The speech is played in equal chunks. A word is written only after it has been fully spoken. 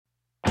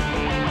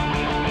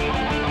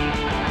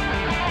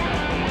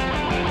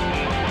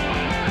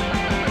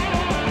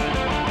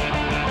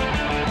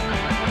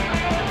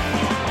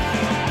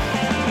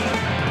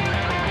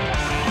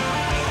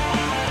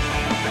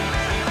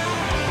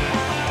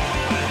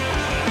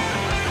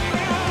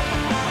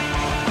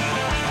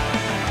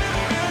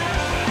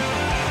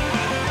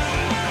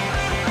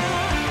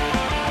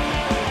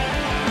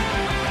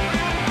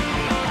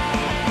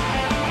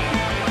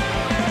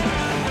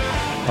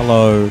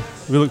Hello.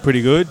 We look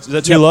pretty good. Is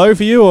that too low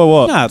for you or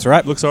what? Nah, it's all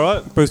right. Looks all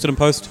right. Boosted and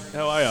post.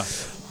 How are you?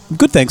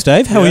 Good, thanks,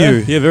 Dave. How are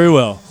you? Yeah, very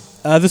well.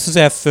 This is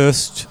our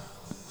first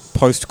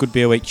post Good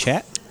Beer Week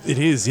chat. It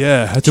is,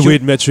 yeah. It's a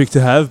weird metric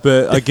to have,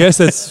 but I guess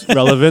that's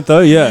relevant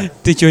though, yeah.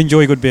 Did you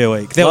enjoy Good Beer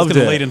Week? That was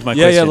going to lead into my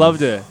question. Yeah,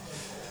 loved it.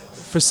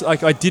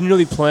 I didn't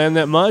really plan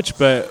that much,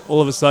 but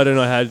all of a sudden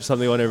I had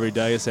something on every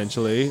day,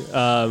 essentially.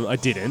 I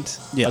didn't.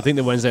 Yeah. I think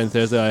the Wednesday and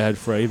Thursday I had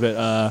free,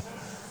 but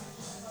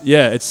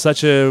yeah, it's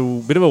such a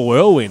bit of a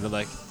whirlwind. It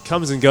like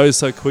comes and goes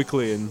so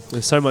quickly, and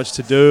there's so much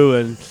to do,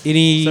 and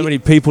so many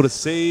people to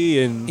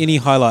see. And any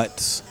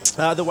highlights?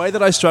 The way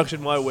that I structured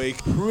my week,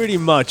 pretty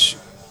much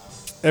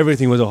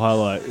everything was a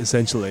highlight,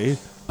 essentially.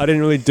 I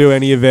didn't really do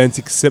any events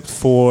except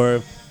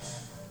for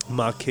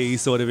marquee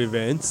sort of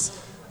events.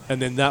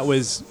 And then that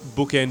was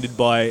bookended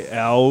by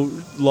our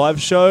live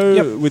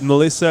show with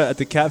Melissa at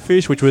the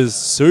Catfish, which was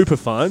super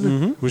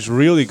fun. It was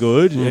really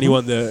good.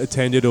 Anyone that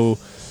attended will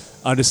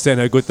understand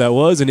how good that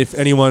was. And if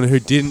anyone who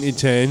didn't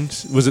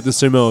attend was at the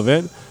sumo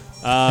event,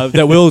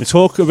 that we'll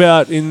talk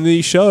about in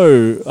the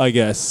show, I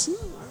guess,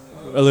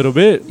 a little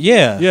bit.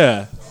 Yeah.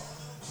 Yeah.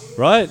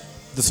 Right?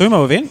 The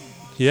sumo event?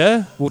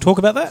 Yeah? We'll talk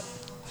about that?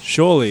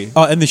 Surely.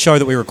 Oh, in the show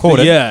that we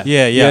recorded? Yeah.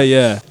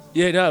 Yeah.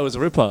 Yeah, no, it was a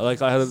ripper.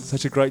 Like, I had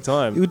such a great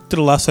time. You did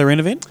a Lasso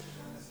Ren event?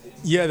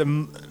 Yeah,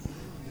 the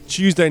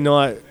Tuesday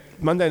night,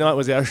 Monday night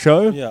was our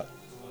show. Yeah.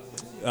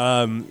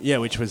 Yeah,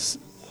 which was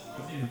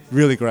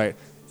really great.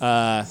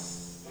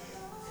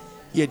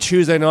 Yeah,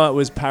 Tuesday night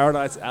was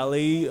Paradise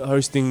Alley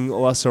hosting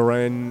La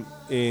Sirene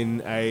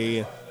in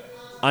a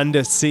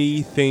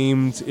undersea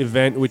themed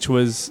event, which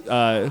was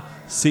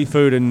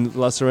seafood and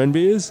La Sirene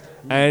beers.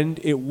 And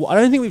I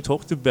don't think we've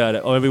talked about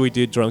it. Or maybe we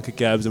did drunk at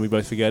Gabs and we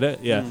both forget it.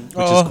 Yeah,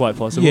 which is quite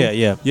possible.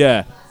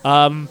 Yeah.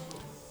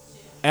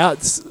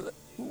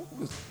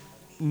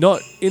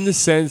 Not in the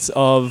sense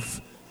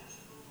of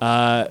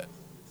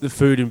the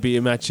food and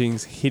beer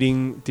matchings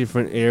hitting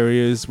different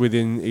areas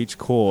within each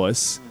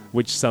course,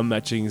 which some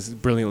matchings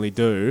brilliantly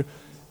do.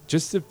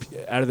 Just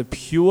out of the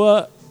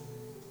pure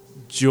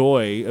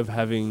joy of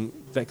having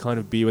that kind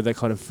of beer with that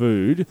kind of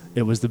food,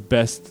 it was the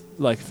best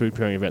food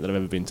pairing event that I've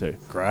ever been to.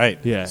 Great.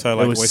 Yeah, so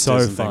it was oysters so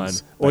and fun.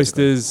 things,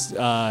 Oysters,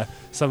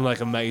 some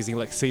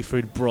amazing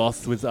seafood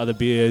broth with other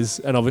beers,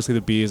 and obviously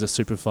the beers are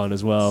super fun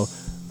as well.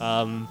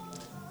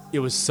 It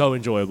was so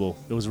enjoyable.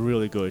 It was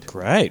really good.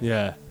 Great.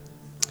 Yeah.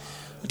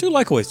 I do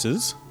like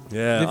oysters.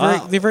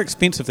 Yeah. They're very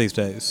expensive these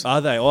days. Are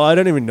they? Well, I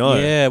don't even know.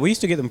 Yeah, we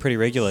used to get them pretty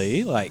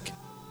regularly.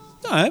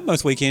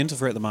 Most weekends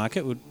if we're at the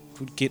market would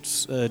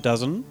get a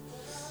dozen.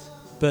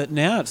 But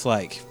now it's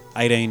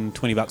 $18,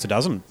 $20 a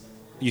dozen.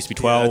 It used to be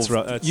 12. Yeah, that's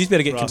right. That's you used to be able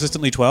to get rough.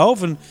 consistently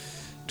 12, and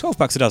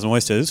 $12 a dozen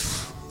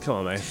oysters. Come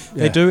on, mate.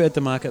 They do at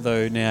the market,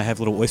 though, now have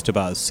little oyster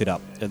bars set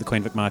up at the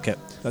Queen Vic Market.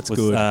 That's with,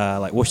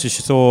 good.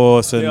 Worcestershire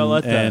sauce and, I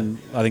like that. and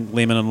I think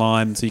lemon and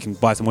lime, so you can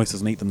buy some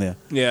oysters and eat them there.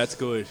 Yeah, that's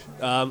good.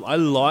 I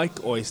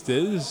like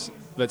oysters,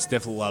 but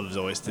Steph loves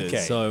oysters.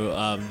 Okay. So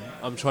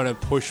I'm trying to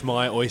push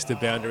my oyster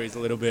boundaries a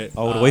little bit.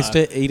 Old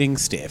oyster eating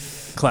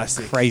Steph.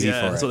 Classic. Crazy yeah,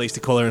 for that's it. what they used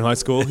to call her in high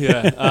school.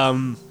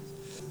 Yeah.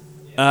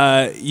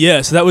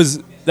 Yeah, so that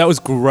was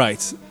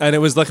great. And it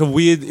was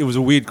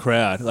a weird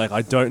crowd.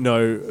 I don't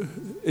know.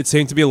 It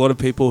seemed to be a lot of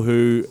people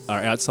who are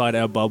outside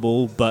our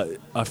bubble but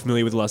are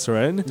familiar with La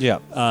Sirene. Yeah.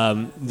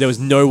 There was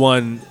no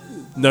one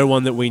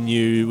that we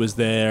knew was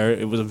there.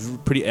 It was a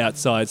pretty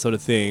outside sort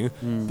of thing.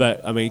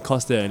 But I mean,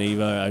 Costa and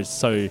Eva are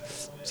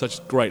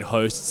such great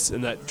hosts,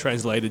 and that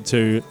translated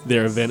to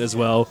their event as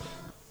well.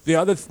 The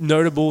other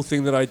notable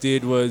thing that I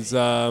did was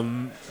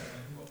I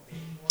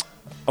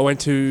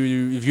went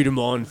to Vue de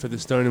Monde for the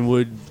Stone and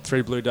Wood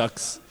Three Blue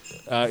Ducks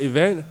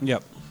event.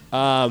 Yep.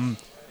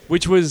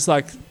 Which was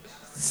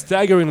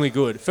staggeringly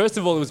good. First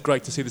of all, it was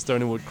great to see the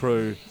Stone and Wood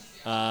crew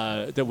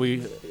that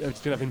we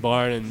have been up in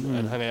Byron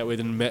and hung out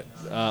with and met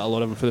a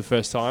lot of them for the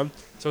first time.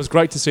 So it was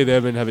great to see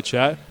them and have a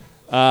chat.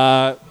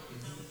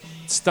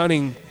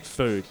 Stunning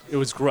food. It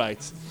was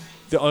great.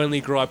 The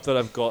only gripe that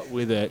I've got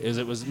with it is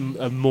it was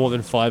a more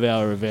than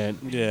 5-hour event.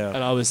 Yeah.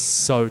 And I was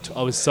so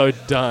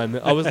done.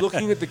 I was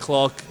looking at the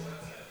clock.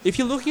 If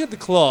you're looking at the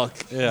clock,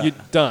 you're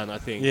done, I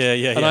think. Yeah.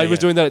 And I was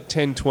doing that at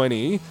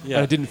 10:20, Yeah.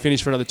 and I didn't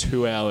finish for another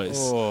 2 hours.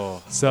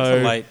 Oh, So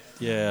that's a late.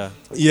 Yeah.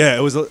 yeah,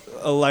 it was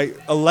a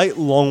late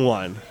long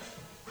one.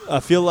 I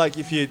feel like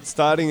if you're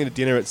starting at a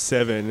dinner at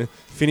 7,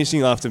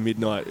 finishing after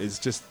midnight it's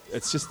just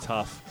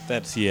tough.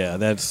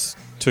 That's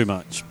too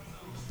much.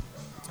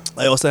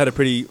 I also had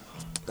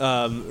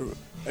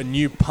a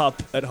new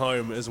pup at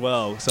home as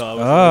well. So I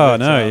was Oh,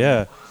 no,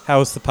 yeah.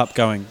 How's the pup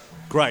going?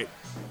 Great.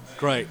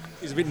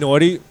 He's a bit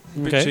naughty, a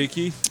bit Okay.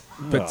 cheeky,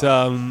 but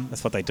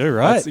That's what they do,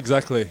 right? that's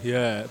exactly,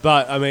 yeah.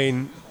 But I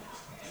mean,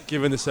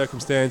 given the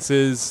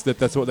circumstances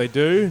that's what they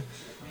do,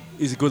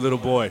 he's a good little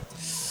boy.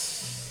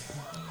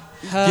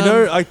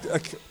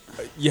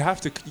 You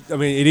have to. I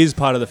mean, it is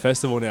part of the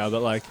festival now,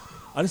 but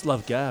I just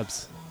love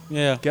Gabs.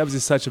 Yeah. Gabs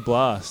is such a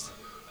blast.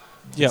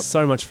 Yep. It's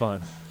so much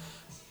fun.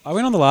 I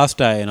went on the last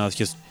day and I was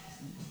just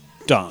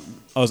done.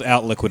 I was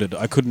out liquided.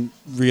 I couldn't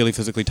really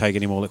physically take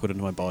any more liquid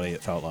into my body,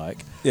 it felt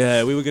like.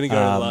 Yeah, we were going to go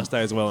the last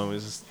day as well, and it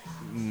was just,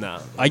 nah.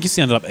 I just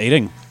ended up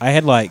eating. I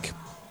had like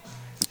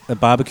a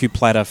barbecue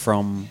platter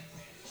from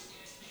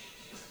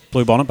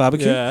Blue Bonnet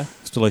Barbecue. Yeah.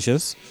 It's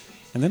delicious.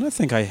 And then I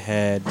think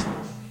I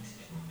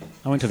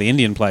went to the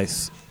Indian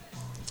place,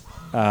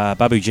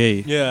 Babu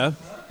G, Yeah.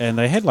 and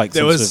they had like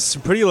There some was sort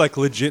some pretty, like,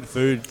 legit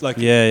food. Like,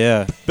 of,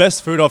 yeah.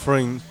 best food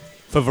offering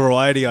for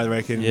variety, I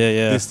reckon,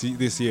 Yeah.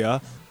 this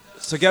year.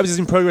 So Gabs is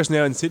in progress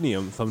now in Sydney,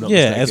 if I'm not Yeah,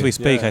 mistaken. as we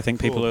speak, Yeah, I think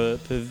cool. people are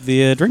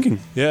there drinking.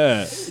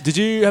 Yeah. Did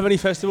you have any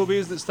festival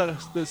beers that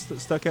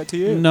stuck out to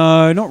you?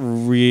 No, not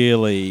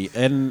really.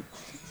 And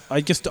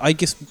I guess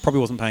probably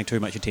wasn't paying too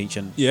much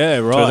attention. Yeah,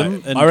 them,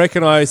 right. and- I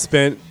reckon I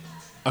spent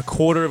a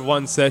quarter of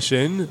one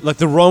session, like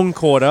the wrong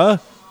quarter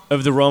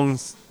of the wrong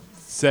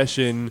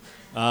session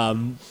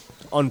on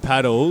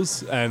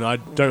paddles, and I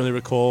don't really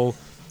recall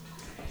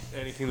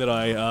anything that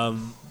I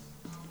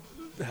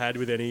had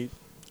with any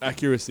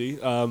accuracy.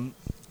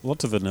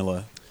 Lots of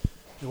vanilla.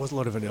 There was a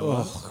lot of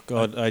vanilla. Oh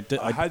God,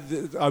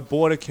 I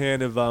bought a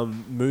can of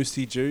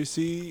Moosey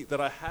Juicy that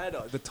I had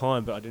at the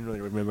time, but I didn't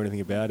really remember anything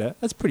about it.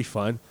 That's pretty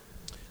fun.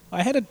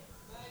 I had a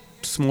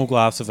small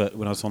glass of it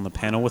when I was on the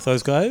panel with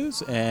those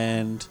guys,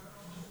 and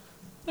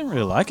I don't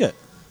really like it.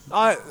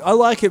 I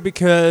like it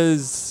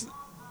because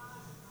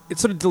it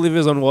sort of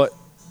delivers on what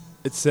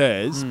it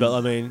says, but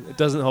I mean, it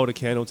doesn't hold a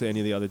candle to any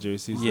of the other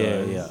juices. Yeah,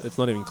 though. yeah. It's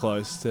not even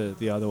close to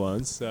the other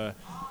ones. So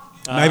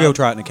Maybe I'll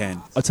try it in a can.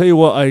 I'll tell you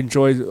what I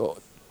enjoyed.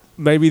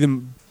 Maybe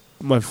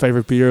my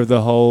favorite beer of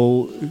the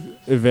whole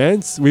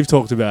event. We've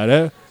talked about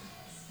it.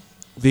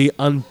 The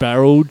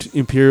unbarreled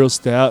Imperial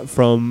Stout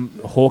from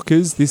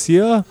Hawkers this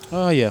year.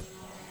 Oh yeah.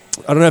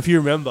 I don't know if you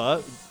remember,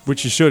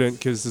 which you shouldn't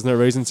because there's no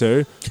reason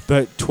to,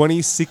 but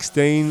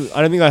 2016,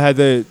 I don't think I had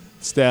the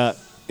stout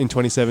in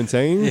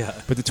 2017, Yeah.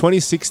 but the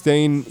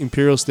 2016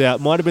 Imperial Stout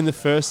might have been the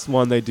first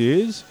one they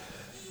did,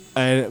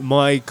 and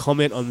my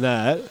comment on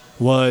that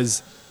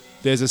was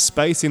there's a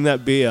space in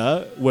that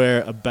beer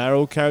where a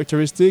barrel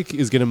characteristic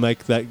is going to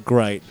make that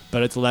great,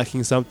 but it's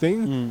lacking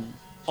something.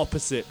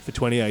 Opposite for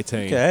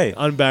 2018. Okay.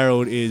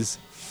 Unbarreled is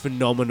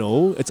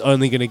phenomenal. It's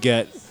only going to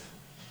get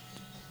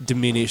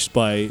diminished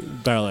by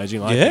barrel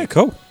aging, I Yeah, think.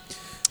 cool.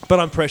 But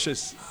I'm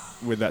precious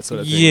with that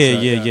sort of thing.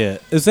 Yeah.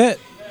 Is that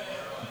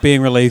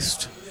being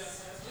released?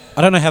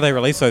 I don't know how they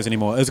release those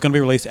anymore. Is it going to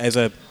be released as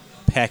a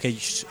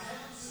packaged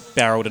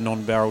barreled and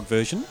non-barreled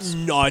versions?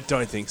 No, I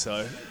don't think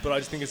so. But I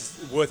just think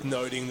it's worth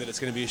noting that it's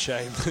going to be a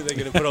shame that they're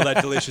going to put all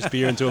that delicious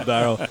beer into a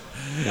barrel.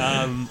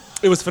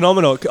 It was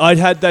phenomenal. I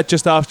had that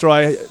just after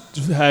I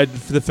had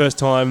for the first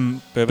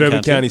time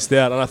Bourbon County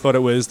Stout, and I thought it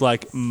was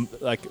like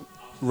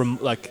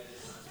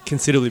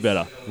considerably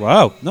better.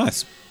 Wow,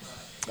 nice.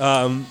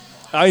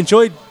 I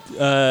enjoyed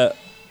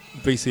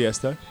BCS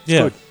though.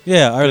 It's good.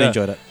 Yeah, I really Yeah.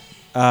 enjoyed it.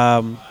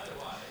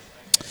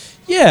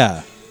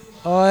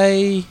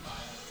 I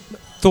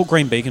thought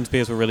Green Beacon's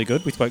beers were really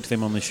good. We spoke to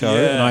them on the show,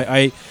 Yeah.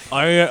 and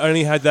I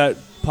only had that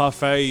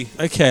parfait.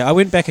 I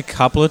went back a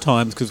couple of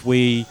times because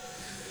we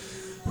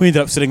ended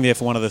up sitting there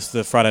for one of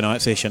the Friday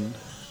night session,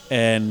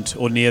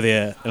 or near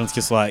there, and it's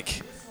just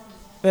like,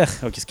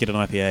 I'll just get an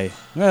IPA.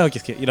 Well, I'll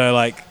just get,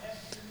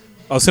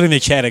 I was sitting there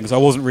chatting because I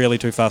wasn't really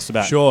too fussed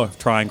about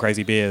trying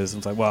crazy beers. And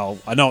it's like, well,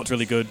 I know it's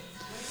really good.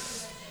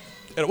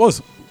 And it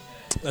was.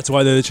 That's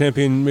why they're the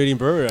champion medium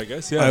brewery, I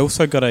guess. Yeah. I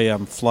also got a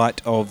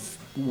flight of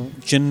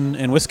gin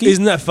and whiskey.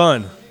 Isn't that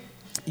fun?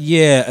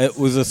 Yeah, it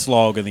was a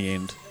slog in the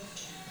end.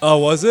 Oh,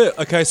 was it?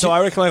 Okay, so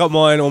I reckon I got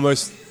mine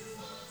almost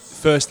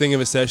first thing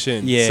of a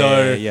session. Yeah,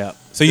 So yeah.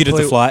 So you did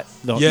the flight?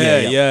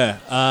 Yeah.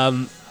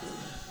 And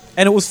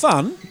it was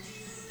fun,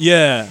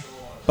 Yeah.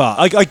 but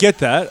I get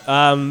that.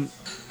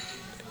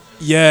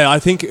 Yeah, I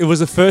think it was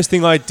the first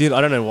thing I did.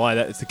 I don't know why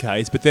that's the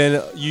case, but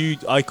then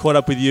I caught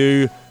up with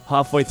you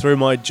halfway through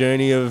my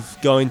journey of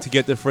going to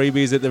get the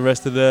freebies at the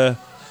rest of the.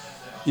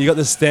 You got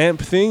the stamp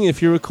thing,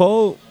 if you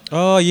recall.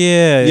 oh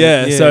yeah,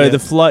 Yeah. So the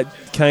flight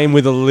came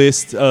with a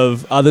list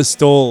of other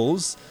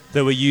stalls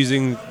that were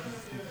using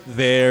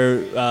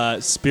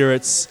their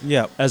spirits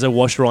as a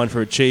wash rind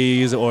for a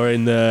cheese or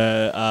in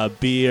the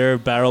beer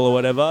barrel or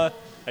whatever,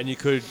 and you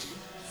could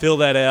fill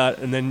that out,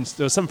 and then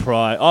there was some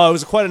prize. Oh, it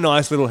was quite a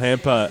nice little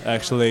hamper,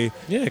 actually.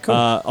 Yeah, cool.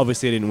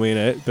 Obviously, I didn't win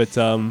it, but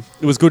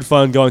it was good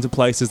fun going to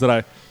places that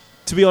I,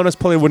 to be honest,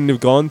 probably wouldn't have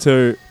gone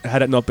to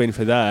had it not been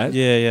for that.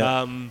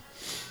 Yeah.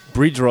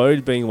 Bridge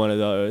Road being one of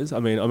those. I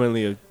mean, I'm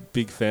only a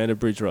big fan of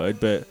Bridge Road,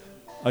 but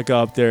I go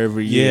up there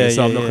every year,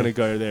 so I'm not going to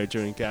go there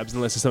during Gabs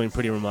unless there's something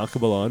pretty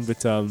remarkable on.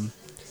 But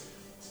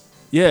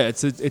yeah,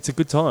 it's a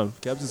good time.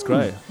 Gabs is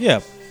great. Yeah.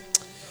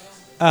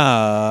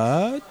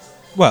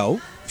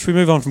 Well, should we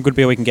move on from Good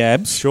Beer Week and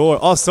Gabs? Sure.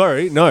 Oh,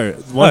 sorry. No.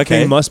 One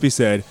Okay. thing must be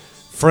said.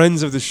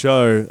 Friends of the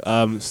show,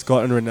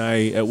 Scott and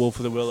Renee at Wolf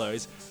of the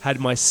Willows, had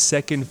my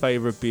second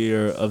favourite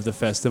beer of the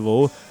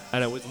festival,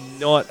 and it was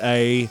not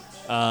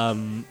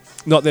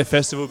their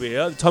festival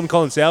beer. Tom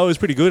Collins Sour was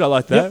pretty good. I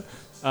like that.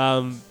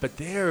 But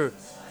their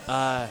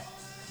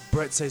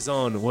Brett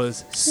Saison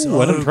was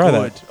so I didn't try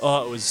good. that.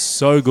 Oh, it was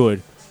so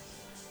good.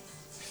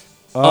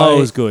 It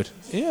was good.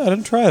 Yeah, I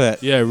didn't try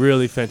that. Yeah,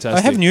 really fantastic.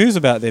 I have news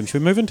about them.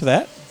 Should we move into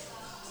that?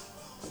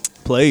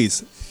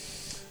 Please.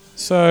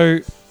 So,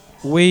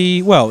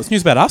 it's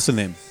news about us and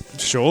them.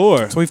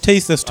 Sure. So we've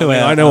teased this to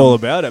I know all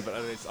about it, but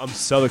I'm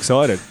so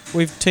excited.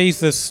 We've teased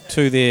this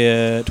to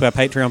our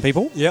Patreon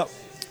people. Yep.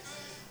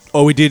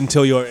 Oh, we did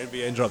until your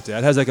NBN dropped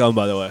out. How's that going,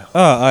 by the way?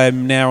 Oh,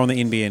 I'm now on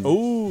the NBN.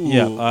 Ooh.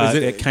 Yeah,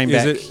 it came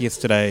back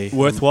yesterday.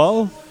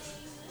 Worthwhile?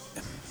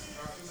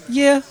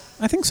 Yeah,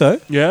 I think so.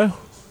 Yeah.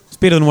 It's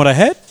better than what I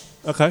had.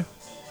 Okay.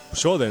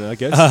 Sure then, I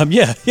guess.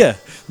 Yeah.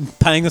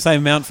 Paying the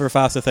same amount for a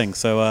faster thing.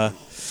 So,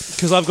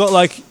 because I've got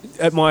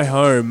at my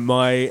home,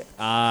 my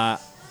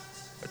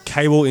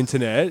cable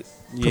internet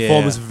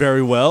performs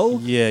very well.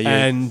 Yeah,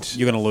 and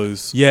you're going to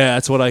lose. Yeah,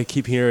 that's what I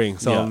keep hearing.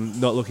 So I'm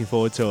not looking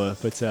forward to it.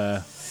 But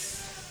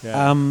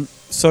yeah.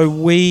 So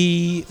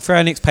we, for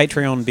our next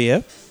Patreon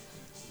beer,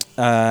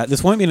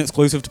 this won't be an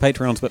exclusive to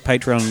Patreons, but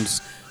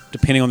Patreons,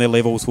 depending on their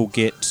levels, will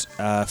get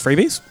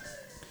freebies.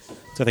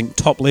 So I think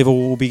top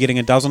level will be getting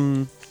a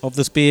dozen of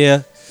this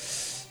beer.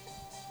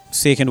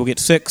 Second will get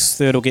 6.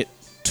 Third will get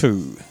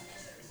 2.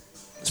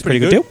 It's a pretty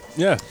good deal.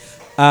 Yeah.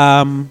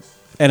 And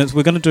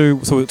we're going to do.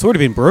 So it's already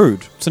been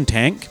brewed. It's in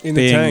tank. In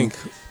the tank.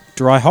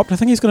 Dry hopped. I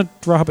think he's going to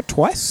dry hop it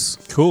twice.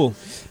 Cool.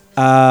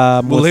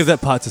 We'll leave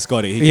that part to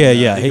Scotty. We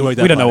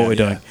don't know what we're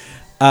doing.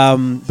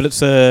 But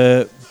it's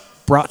a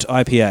Brut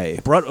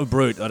IPA. Brut or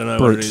Brut? I don't know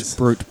what it is.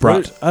 Brut.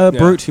 Brut,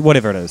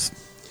 whatever it is.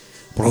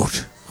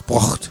 Brut.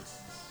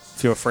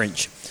 If you're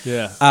French.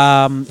 Yeah.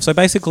 So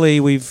basically,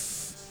 we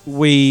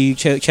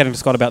chatting to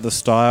Scott about the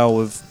style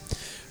of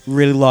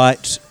really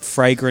light,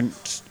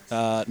 fragrant,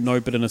 no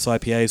bitterness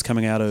IPAs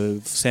coming out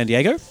of San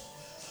Diego.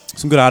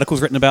 Some good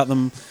articles written about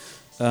them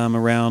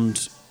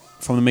around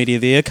from the media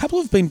there. A couple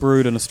have been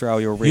brewed in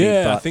Australia already.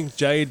 Yeah, I think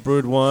Jade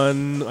brewed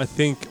one. I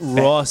think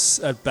Ross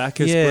at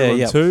Bacchus brewed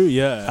one too.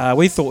 Yeah.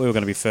 We thought we were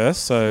going to be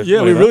first. So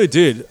yeah, we really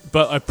did.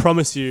 But I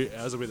promise you,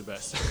 ours will be the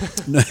best.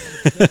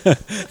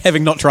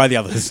 Having not tried the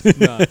others.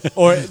 No.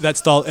 Or that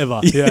style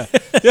ever. Yeah.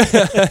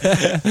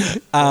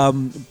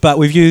 But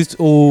we've used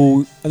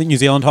all, I think, New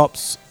Zealand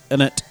hops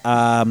in it.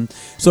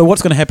 So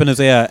what's going to happen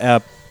is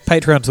our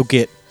Patreons will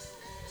get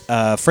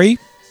the free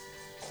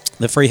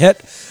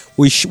hit.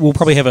 We'll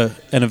probably have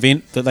an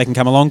event that they can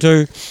come along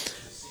to,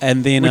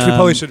 and then which we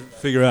probably should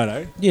figure out,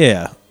 eh?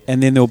 Yeah,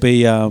 and then there'll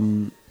be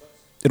it'll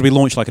be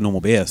launched like a normal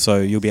beer, so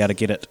you'll be able to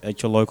get it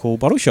at your local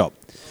bottle shop.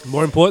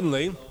 More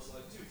importantly,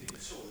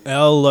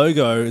 our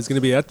logo is going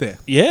to be out there.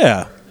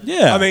 Yeah.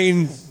 I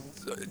mean,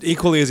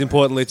 equally as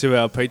importantly to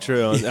our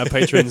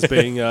patrons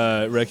being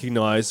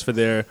recognised for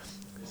their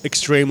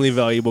extremely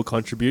valuable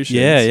contributions.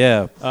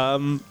 Yeah.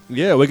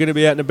 We're going to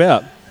be out and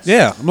about.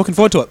 Yeah, I'm looking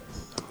forward to it.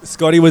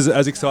 Scotty was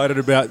as excited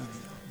about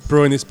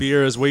brewing this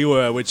beer as we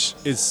were, which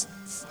is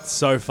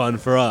so fun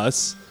for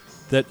us.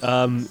 That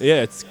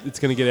it's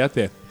going to get out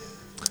there.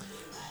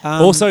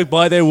 Also,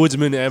 buy their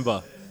Woodsman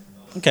Amber.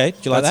 Okay, do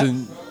you like that?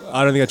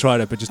 I don't think I tried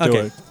it, but just do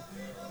it.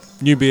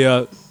 New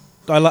beer.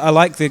 I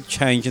like the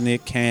change in their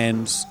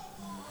cans.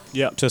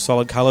 To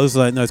solid colours,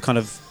 those kind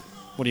of,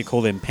 what do you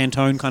call them?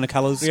 Pantone kind of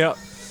colours. Yeah.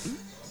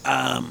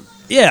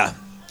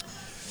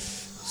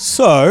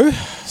 So,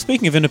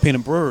 speaking of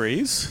independent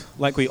breweries,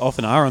 like we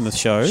often are on this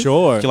show.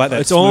 Sure. Do you like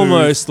that? It's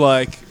almost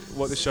like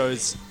what the show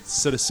is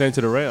sort of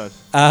centered around.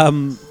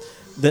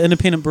 The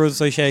Independent Brewers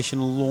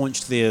Association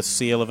launched their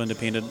Seal of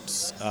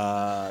Independence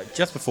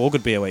just before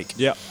Good Beer Week.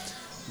 Yeah.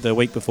 The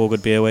week before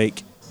Good Beer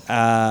Week.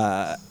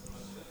 And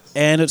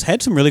it's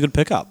had some really good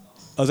pickup.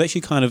 I was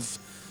actually kind of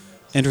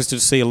interested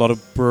to see a lot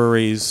of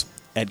breweries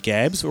at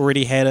Gabs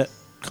already had it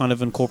kind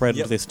of incorporated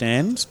into their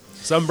stands.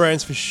 Some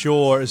brands for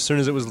sure, as soon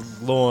as it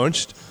was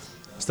launched,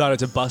 started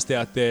to bust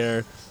out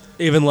there,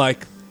 even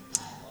like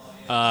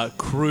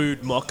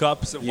crude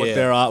mock-ups of what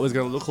their art was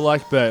going to look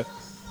like, but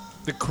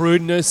the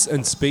crudeness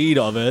and speed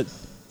of it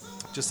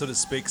just sort of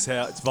speaks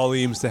its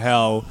volumes to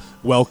how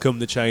welcome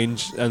the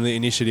change and the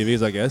initiative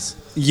is, I guess.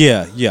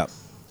 Yeah.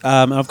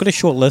 I've got a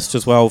short list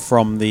as well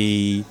from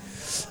the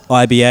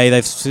IBA.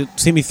 They've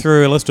sent me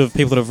through a list of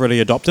people that have really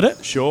adopted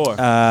it. Sure.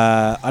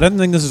 I don't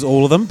think this is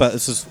all of them, but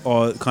this is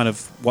kind of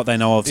what they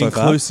know of so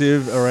far.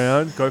 Inclusive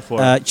around. Go for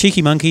it.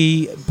 Cheeky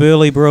Monkey,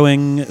 Burley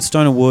Brewing,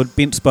 Stoner Wood,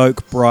 Bent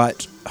Spoke,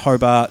 Bright,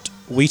 Hobart,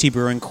 Wheaty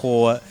Brewing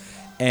Core,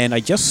 and I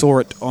just saw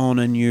it on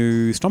a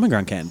new Stomping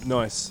Ground can.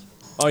 Nice.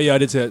 Oh, yeah, I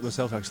did see it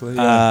myself, actually.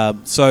 Yeah.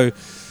 So,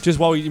 just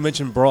while you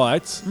mentioned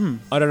Bright,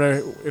 I don't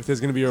know if there's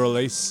going to be a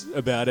release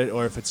about it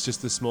or if it's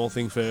just a small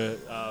thing for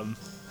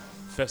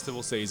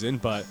festival season,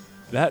 but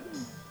that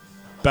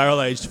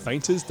barrel-aged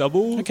Fainters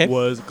double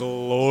was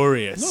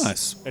glorious.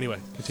 Nice. Anyway,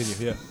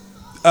 continue,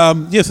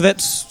 so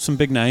that's some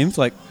big names,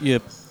 like your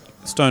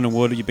Stoner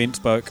Wood, your Bent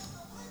Spoke,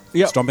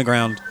 Stomping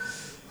Ground.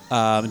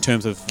 In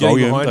terms of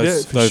volume,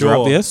 those are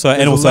up there. So,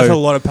 and also a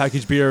lot of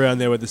packaged beer around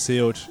there with the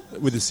seal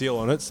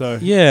on it. So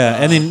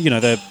and then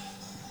they're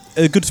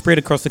a good spread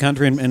across the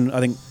country, and I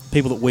think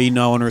people that we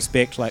know and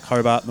respect, like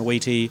Hobart and the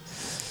Wheaty,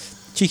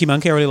 Cheeky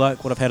Monkey, I really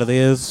like what I've had of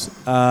theirs.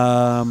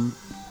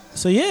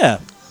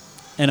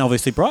 And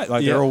obviously Bright,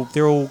 like they're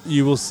all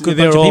you will see, good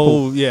bunch of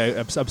people.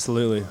 Yeah,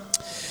 absolutely.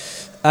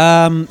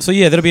 So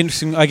yeah, that'll be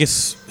interesting. I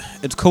guess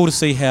it's cool to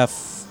see how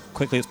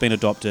quickly it's been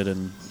adopted,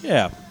 and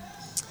yeah.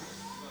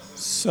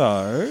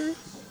 So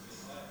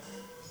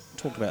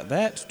talked about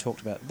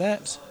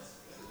that.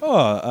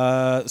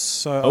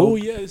 Oh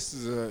yeah, this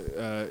is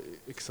a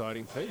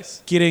exciting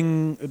piece.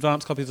 Getting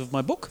advanced copies of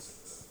my book,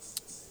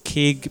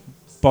 Keg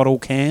Bottle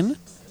Can,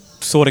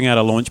 sorting out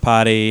a launch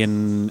party,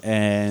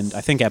 and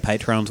I think our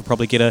patrons will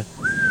probably get a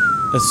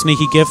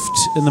sneaky gift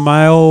in the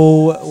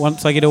mail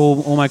once I get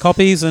all my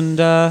copies, and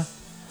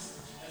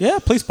yeah,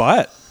 please buy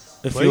it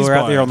if Please you're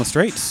out buy there it. on the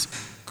streets.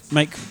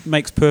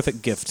 Makes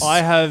perfect gifts. I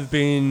have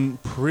been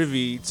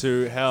privy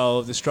to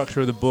how the structure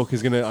of the book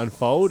is going to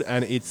unfold,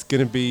 and it's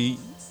going to be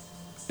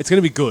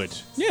good.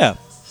 Yeah.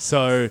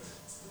 So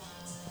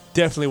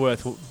definitely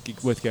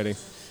worth getting.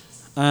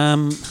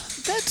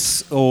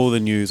 That's all the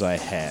news I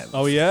have.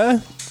 Oh yeah.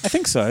 I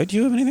think so. Do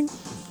you have anything?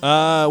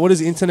 What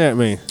does internet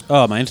mean?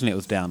 Oh, my internet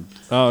was down.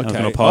 Oh, I was okay.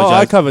 gonna I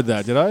apologise. covered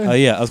that, did I? Oh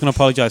yeah, I was going to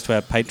apologise to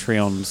our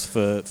Patreons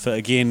for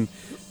again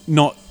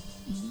not.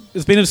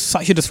 It's been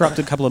such a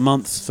disrupted couple of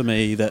months for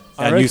me that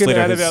I our reckon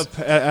newsletter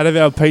out of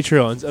our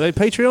Patreons, are they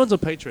Patreons or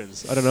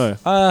patrons? I don't know.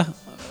 I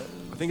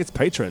think it's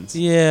patrons.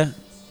 Yeah,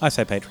 I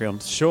say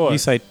Patreons. Sure. You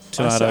say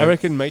tomato. I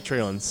reckon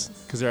Matreons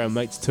because they're our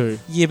mates too.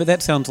 Yeah, but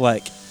that sounds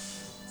like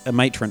a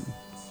matron,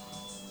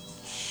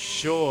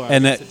 Sure.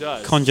 and I guess that it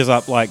does. conjures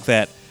up like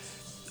that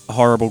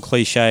horrible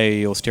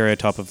cliche or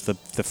stereotype of the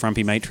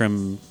frumpy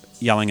matron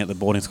yelling at the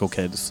boarding school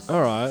kids.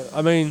 All right.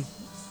 I mean,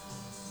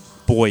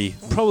 Boy,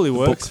 probably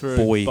works book for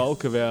boy. a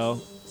bulk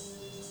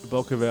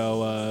of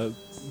our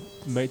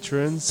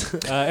matrons.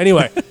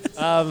 Anyway,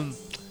 I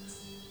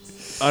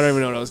don't even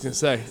know what I was going to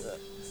say.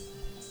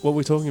 What were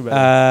we talking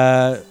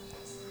about?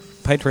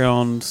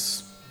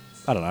 Patreons.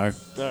 I don't know.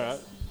 All right.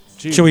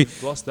 Gee, Shall we-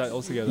 lost that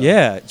altogether.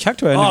 Yeah, chuck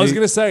to our Oh, I was interview.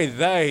 going to say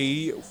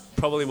they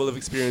probably will have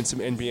experienced some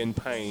NBN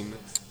pain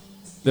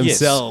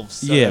themselves.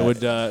 So Yeah. they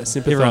would Everyone,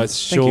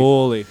 sympathise, thank you.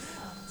 surely.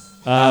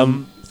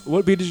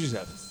 What beer did you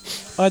have?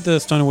 I had the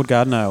Stonerwood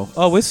Garden Ale.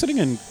 Oh, we're sitting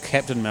in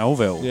Captain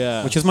Melville,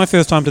 Yeah. which is my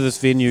first time to this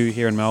venue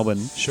here in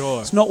Melbourne.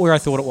 Sure. It's not where I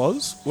thought it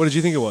was. What did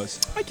you think it was?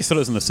 I just thought it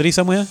was in the city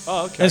somewhere.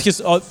 Oh, okay. It's just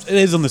it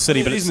is in the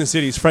city, but it is it's in the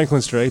city. It's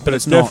Franklin Street, but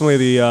it's it's not.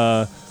 definitely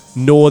the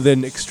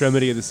northern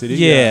extremity of the city.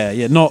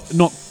 yeah, not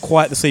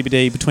quite the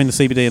CBD, between the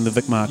CBD and the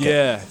Vic Market.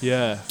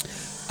 Yeah.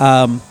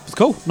 It's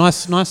cool.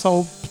 Nice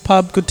old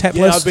pub, good tap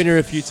Yeah, list. I've been here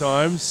a few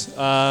times.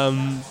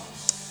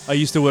 I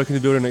used to work in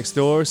the building next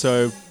door,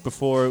 so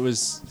before it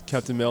was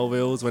Captain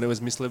Melville's, when it was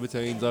Miss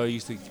Libertines, I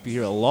used to be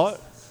here a lot.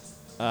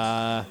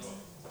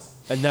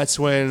 And that's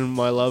when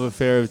my love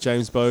affair of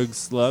James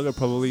Boag's lager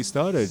probably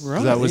started. 'Cause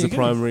Right, that was there the you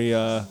go.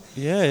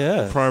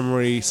 primary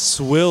primary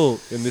swill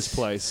in this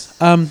place.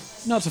 No,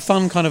 it's a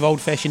fun kind of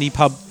old-fashioned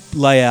pub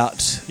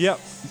layout, Yep.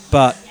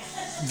 but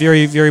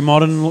very, very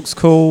modern. Looks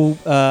cool.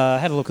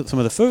 Had a look at some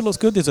of the food. Looks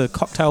good. There's a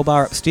cocktail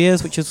bar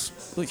upstairs, which is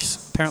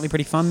apparently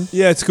pretty fun.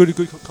 Yeah, it's good. A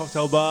good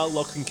cocktail bar,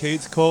 Lock and Key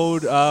it's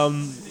called.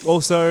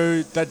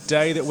 Also, that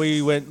day that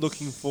we went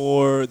looking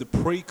for the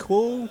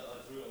prequel,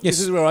 Yes.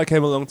 this is where I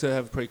came along to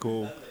have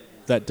prequel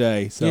that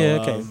day. So, Yeah,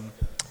 okay.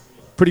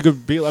 pretty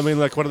good beer. I mean,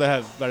 like, what do they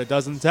have? About a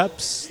dozen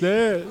taps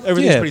there?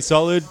 Everything's Yeah. pretty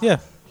solid. Yeah.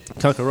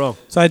 Can't go wrong.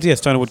 So yeah,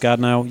 Stonerwood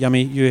Garden Ale,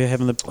 yummy. You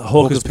having the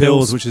Hawker's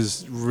Pills, which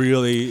is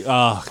really,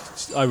 I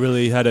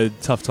really had a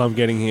tough time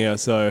getting here,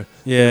 so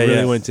Yeah, it really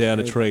yeah. went down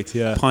a treat,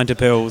 yeah. Pint of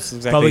pills.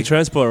 Exactly. Public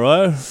transport,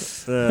 right?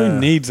 Who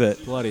needs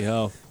it? Bloody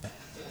hell.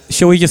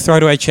 Shall we just throw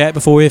to a chat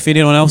before we offend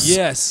anyone else?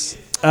 Yes.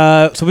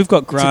 So we've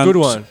got Grant good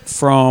one.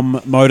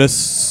 from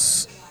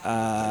Modus.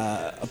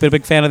 I've been a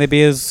big fan of their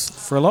beers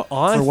for a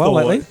while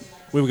lately.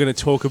 we were going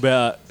to talk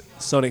about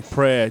Sonic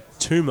Prayer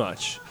too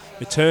much.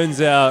 It turns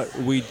out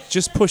we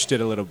just pushed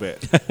it a little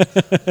bit.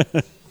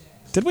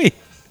 Did we?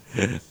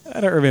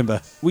 I don't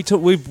remember.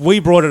 We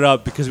brought it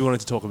up because we wanted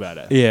to talk about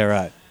it. Yeah,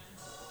 right.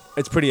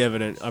 It's pretty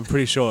evident, I'm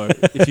pretty sure,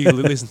 if you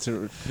listen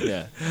to it.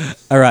 Yeah.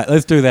 All right,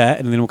 let's do that,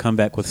 and then we'll come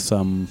back with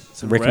some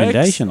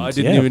recommendations. Recs? I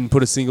didn't even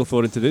put a single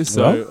thought into this,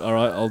 so Well, all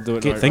right, I'll do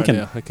it get right thinking.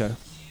 now. Okay.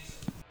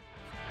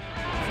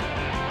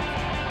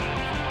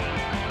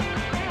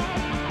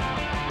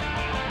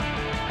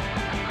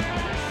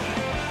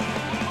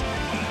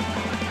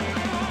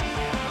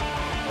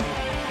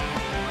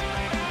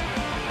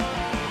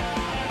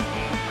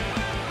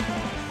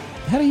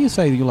 How do you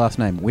say your last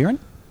name? Weirin?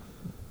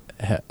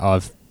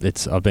 I've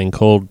been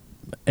called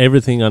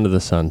everything under the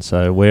sun.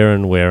 So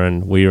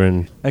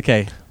Weirin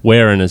Okay,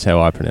 is how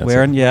I pronounce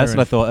Weirin. it. Yeah, that's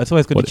what I thought. It's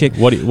always good to check.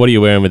 What are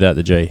you wearing without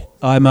the G?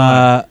 I'm.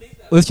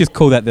 Let's just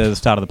call that the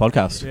start of the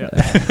podcast. Yeah.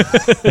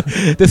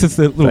 This is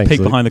the little Thanks, peek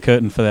Luke. behind the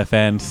curtain for their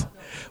fans.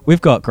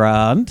 We've got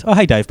Grant. Oh,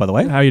 hey, Dave, by the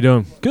way. How you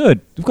doing?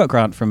 Good. We've got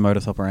Grant from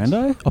Modus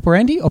Operandi.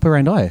 Operandi?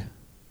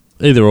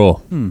 Either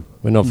or.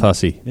 We're not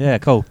fussy. Yeah,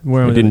 cool.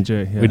 Wearing We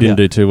didn't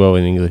do too well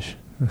in English.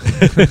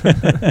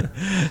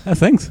 How's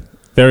things?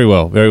 Very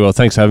well.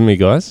 Thanks for having me,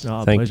 guys.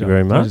 Oh, Thank pleasure. you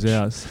very much. Pleasure's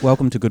ours.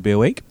 Welcome to Good Beer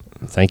Week.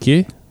 Thank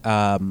you.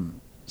 Um,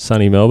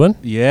 Sunny Melbourne.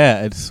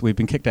 yeah, we've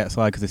been kicked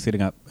outside because they're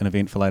setting up an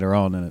event for later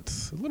on, and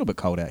it's a little bit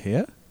cold out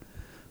here.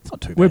 It's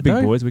not too bad. We're big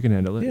though. boys. We can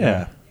handle it.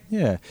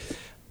 Yeah.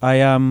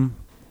 I'm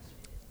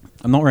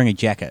not wearing a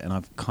jacket, and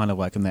I'm kind of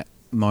like in that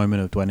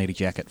moment of, do I need a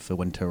jacket for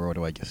winter, or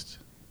do I just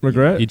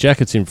Regret? Your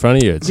jacket's in front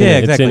of you. It's Yeah,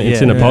 in, exactly,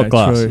 It's in yeah. a pot Yeah,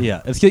 glass. true.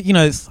 yeah? It's you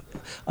know,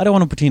 I don't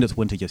want to pretend it's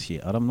winter just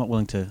yet. I'm not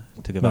willing to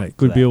give up. Mate,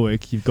 good that. beer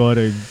week. You've got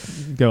to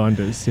go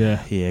unders.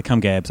 Yeah. Yeah, come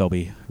Gabs, I'll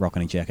be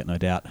rocking a jacket, no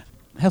doubt.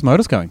 How's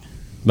Modus going?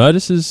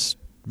 Modus is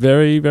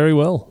very, very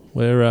well.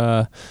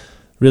 We're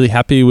really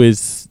happy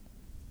with,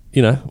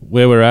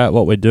 where we're at,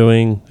 what we're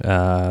doing,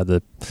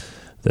 the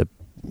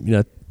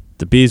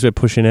beers we're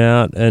pushing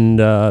out,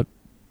 and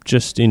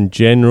just in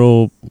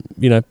general,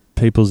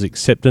 people's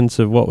acceptance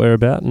of what we're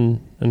about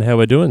and how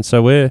we're doing.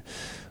 So we're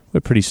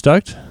pretty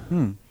stoked.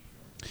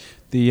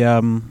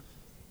 The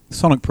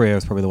Sonic Prayer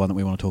is probably the one that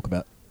we want to talk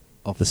about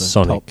off The the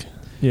Sonic. top.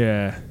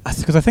 Yeah.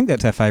 Because I think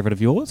that's our favourite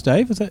of yours,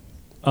 Dave, is it?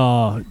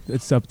 Oh,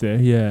 it's up there.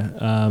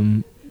 Yeah.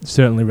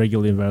 Certainly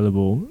regularly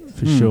available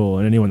for sure.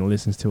 And anyone that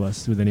listens to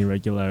us with any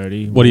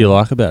regularity. What do you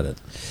like about it?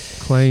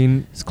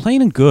 Clean. It's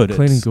clean and good.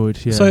 Clean and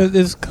good. Yeah. So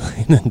there's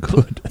Clean and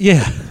good.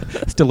 yeah,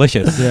 it's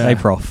delicious. Yeah. Hey,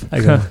 Prof.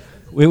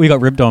 We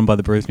got ribbed on by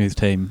the Brews News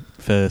team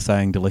for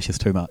saying delicious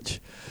too much.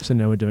 So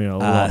now we're doing it a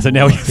lot. so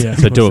now we- yeah,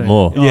 So do it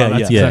more. Oh, yeah,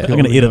 that's yeah. exactly I'm what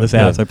going to we're edit this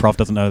doing. out so Prof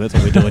doesn't know that's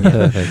what we're doing.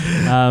 Yet.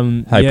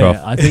 Hey, yeah, Prof.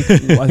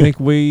 I think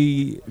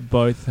we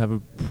both have a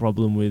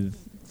problem with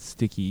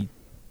sticky,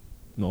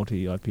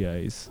 malty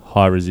IPAs.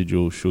 High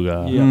residual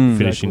sugar, Yeah,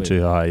 finishing exactly.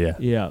 too high, yeah.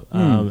 Yeah,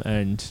 Mm.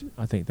 and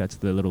I think that's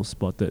the little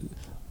spot that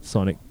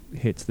Sonic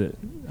hits that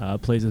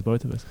pleases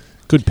both of us.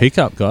 Good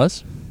pickup,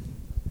 guys.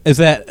 Is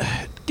that?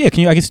 Yeah,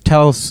 can you I guess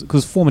tell us,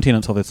 because Former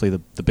Tenant's obviously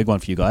the big one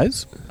for you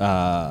guys.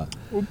 Well,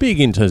 big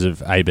in terms of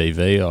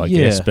ABV, I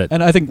guess, but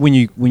and I think when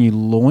you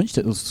launched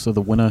it was sort of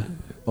the winner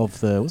of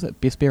the, was it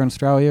Best Beer in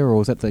Australia, or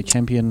was that the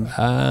champion?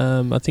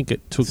 I think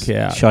it took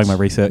out Showing my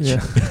research. Yeah,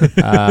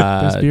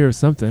 best beer or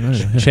something. I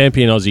don't know.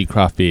 Champion Aussie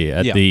Craft Beer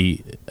at Yeah.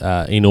 the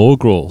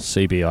inaugural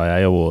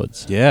CBIA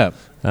Awards. Yeah.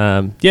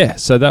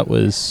 So that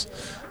was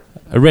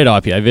a red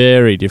IPA,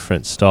 very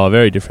different style,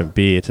 very different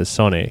beer to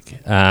Sonic.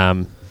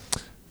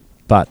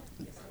 But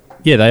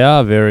yeah, they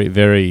are very,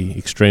 very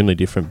extremely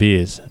different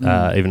beers,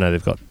 even though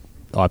they've got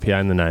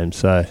IPA in the name.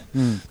 So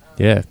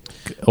yeah,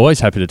 always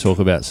happy to talk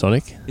about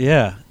Sonic.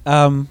 Yeah.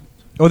 And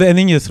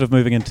then you're sort of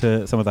moving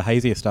into some of the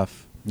hazier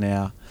stuff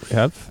now. We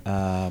have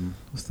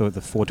What's the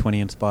 420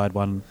 inspired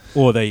one,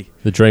 or the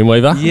the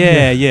Dreamweaver.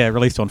 yeah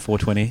released on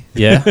 420.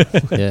 Yeah,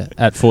 yeah,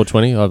 at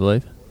 420, I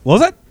believe.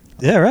 Was it?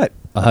 Yeah, right.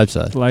 I hope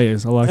so.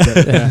 Layers, I like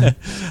that.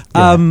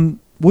 Yeah.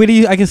 Where do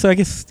you? I guess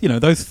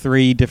those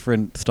three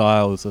different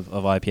styles of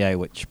IPA,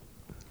 which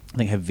I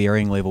think have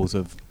varying levels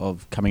of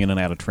coming in and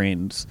out of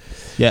trends.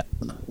 Yeah.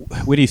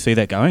 Where do you see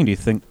that going? Do you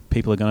think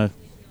people are going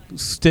to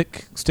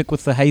stick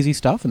with the hazy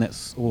stuff, and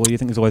or do you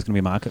think there's always going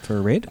to be a market for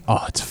a red?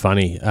 Oh, it's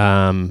funny.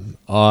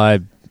 I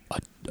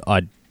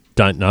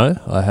don't know.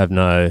 I have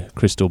no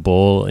crystal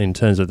ball in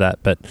terms of that.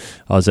 But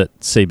I was at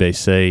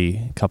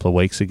CBC a couple of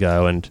weeks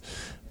ago, and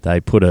they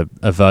put a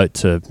vote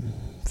to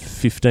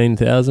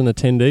 15,000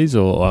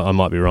 attendees, or I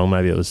might be wrong.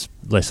 Maybe it was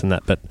less than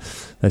that. But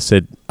they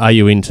said, "Are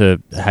you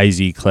into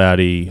hazy,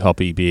 cloudy,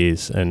 hoppy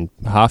beers?" And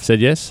half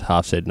said yes,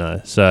 half said no.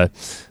 So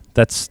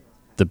that's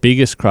the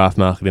biggest craft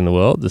market in the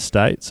world, the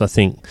States. I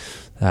think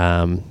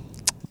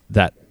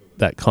that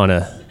kind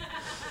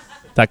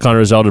of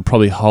result would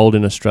probably hold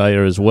in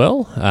Australia as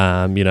well.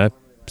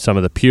 Some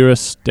of the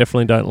purists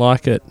definitely don't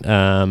like it.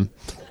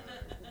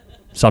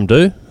 Some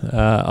do.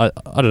 I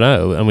don't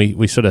know. And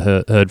we sort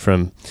of heard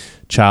from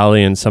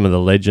Charlie and some of the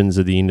legends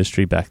of the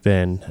industry back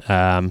then,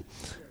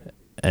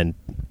 and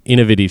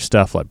innovative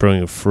stuff like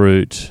brewing of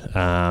fruit,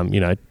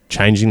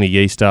 changing the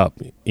yeast up,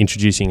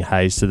 introducing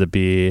haze to the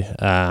beer,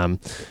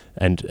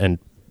 and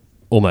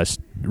almost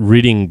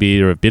ridding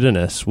beer of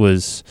bitterness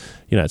was,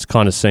 it's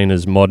kind of seen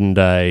as modern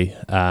day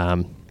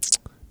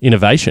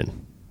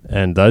innovation.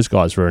 And those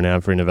guys were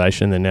renowned for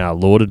innovation. They're now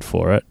lauded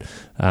for it.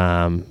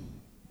 I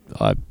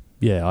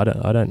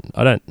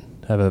don't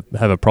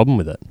have a problem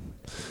with it.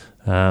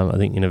 I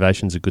think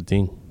innovation's a good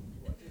thing.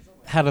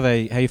 How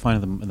you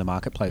find them in the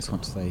marketplace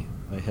once they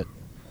hit,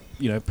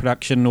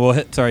 production or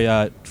hit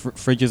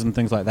fridges and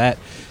things like that?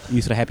 Are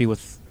you sort of happy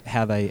with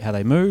how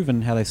they move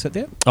and how they sit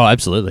there? Oh,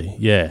 absolutely,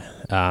 yeah.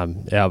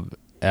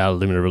 Our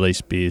limited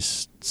release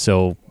beers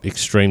sell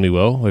extremely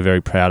well. We're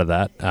very proud of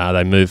that.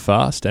 They move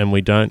fast, and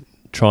we don't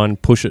try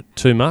and push it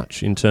too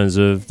much in terms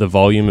of the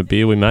volume of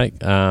beer we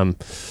make. Our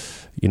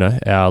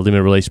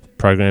limited release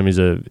program is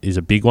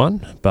a big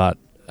one, but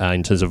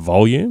in terms of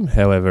volume,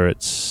 however,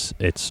 it's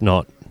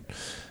not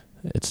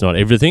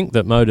everything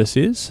that Modus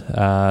is.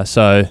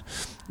 So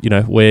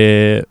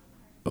we're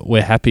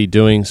happy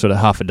doing sort of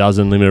half a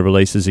dozen limited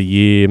releases a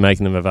year,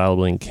 making them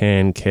available in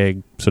can,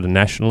 keg, sort of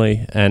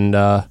nationally, and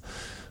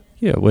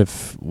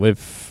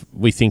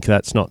we think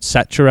that's not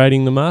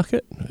saturating the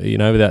market,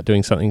 without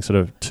doing something sort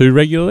of too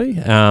regularly,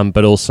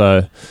 but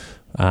also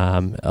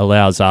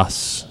allows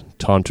us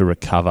time to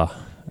recover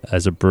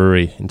as a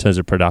brewery in terms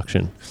of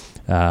production.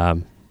 We're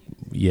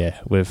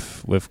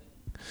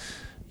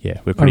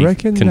pretty I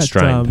reckon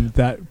constrained.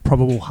 that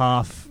probable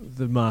half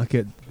the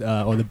market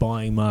or the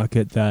buying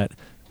market that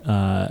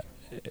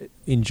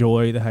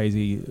enjoy the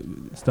hazy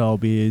style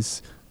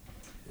beers,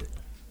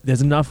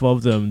 there's enough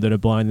of them that are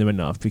buying them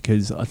enough,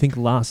 because I think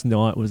last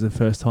night was the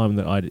first time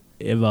that I'd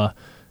ever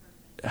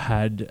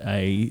had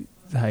a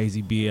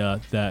hazy beer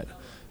that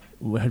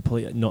had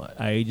probably not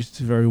aged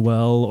very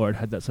well, or it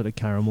had that sort of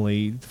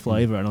caramelly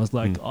flavour, and I was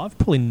like, I've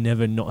probably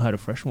never not had a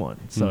fresh one,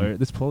 so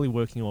that's probably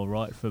working all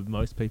right for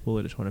most people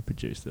that are trying to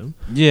produce them.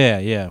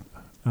 Yeah.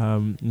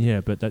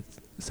 But that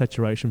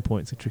saturation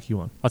point's a tricky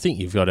one. I think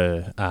you've got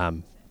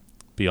to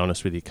be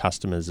honest with your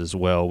customers as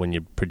well when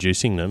you're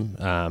producing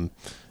them.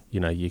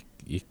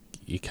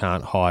 You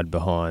can't hide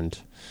behind.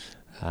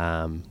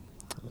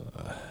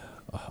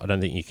 I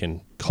don't think you can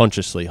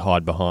consciously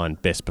hide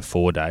behind best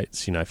before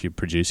dates. If you're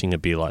producing a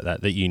beer like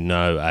that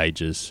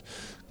ages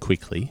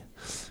quickly,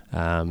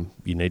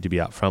 you need to be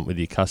upfront with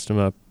your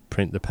customer.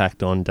 Print the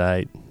packed on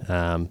date.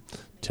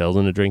 Tell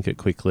them to drink it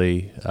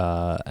quickly,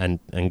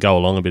 and go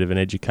along a bit of an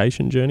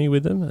education journey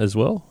with them as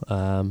well.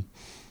 I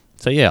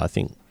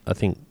think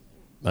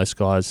most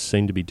guys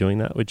seem to be doing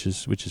that, which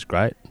is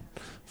great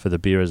for the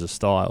beer as a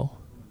style.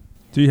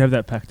 Do you have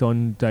that packed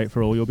on date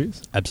for all your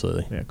beers?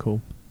 Absolutely. Yeah,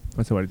 cool.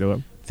 That's the way to do it.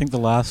 I think the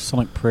last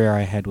Sonic Prayer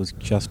I had was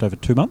just over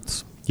 2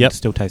 months. Yep. It's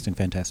still tasting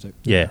fantastic.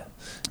 Yeah.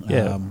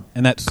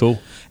 And that's cool.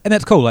 And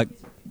that's cool, like,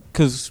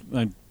 because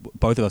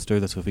both of us do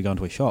this if we go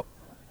into a shop.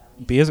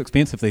 Beer's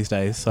expensive these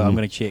days, so I'm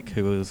going to check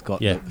who has got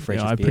the freshest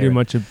beer. I pretty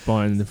much am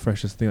buying the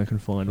freshest thing I can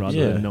find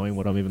rather than knowing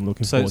what I'm even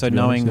looking for. So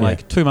knowing,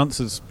 like, 2 months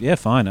is,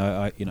 fine.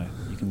 I you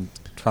can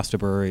trust a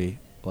brewery,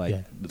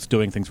 that's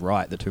doing things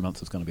right, that 2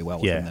 months is going to be well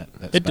within that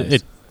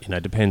space.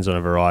 It depends on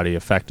a variety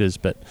of factors,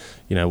 but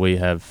we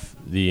have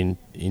the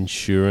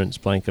insurance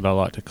blanket, I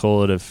like to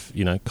call it, of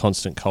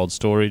constant cold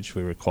storage.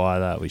 We require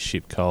that. We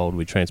ship cold,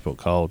 we transport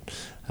cold,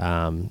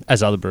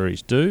 as other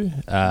breweries do.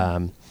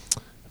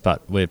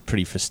 But we're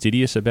pretty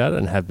fastidious about it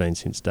and have been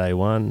since day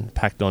one.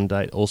 Packed on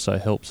date also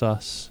helps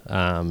us.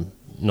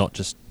 Not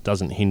just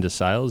doesn't hinder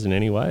sales in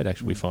any way. It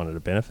actually, we find it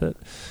a benefit.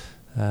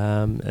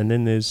 And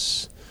then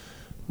there's,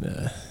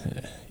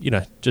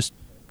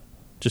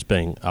 just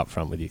being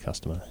upfront with your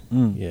customer,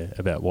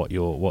 about what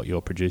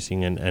you're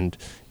producing and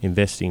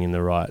investing in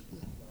the right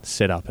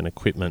setup and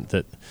equipment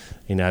that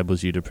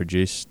enables you to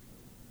produce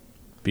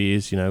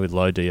beers, with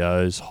low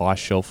DOs, high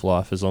shelf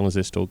life, as long as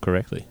they're stored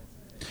correctly.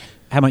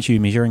 How much are you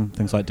measuring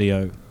things like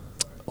DO?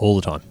 All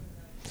the time.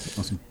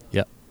 Awesome.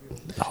 Yep.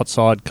 Hot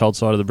side, cold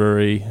side of the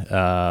brewery,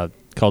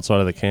 cold side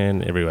of the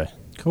can, everywhere.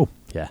 Cool.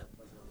 Yeah.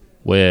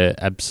 We're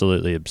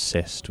absolutely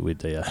obsessed with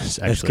DOs,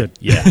 actually. That's good.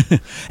 Yeah.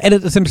 And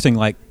it's interesting,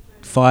 like,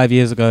 5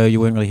 years ago,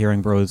 you weren't really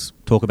hearing brewers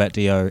talk about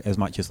DO as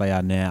much as they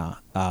are now,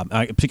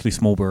 particularly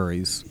small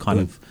breweries,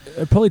 of.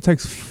 It probably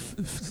takes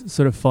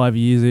sort of 5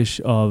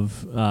 years-ish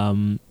of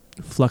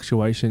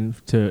fluctuation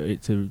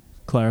to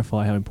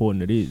clarify how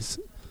important it is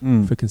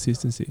for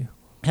consistency.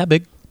 How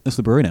big is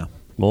the brewery now?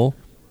 More.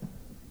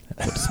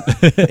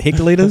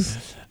 Hectolitres?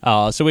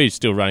 So we're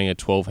still running a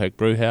 12-hect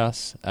brew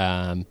house,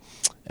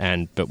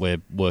 but we're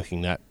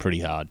working that pretty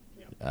hard.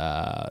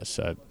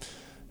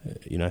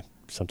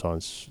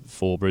 Sometimes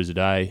 4 brews a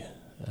day,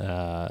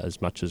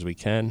 as much as we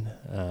can.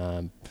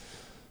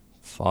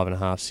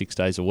 5.5, 6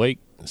 days a week,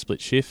 split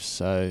shifts.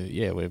 So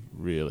we're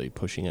really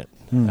pushing it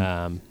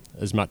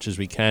as much as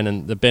we can.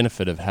 And the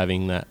benefit of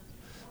having that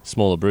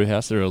smaller brew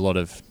house, there are a lot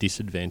of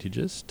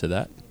disadvantages to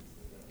that.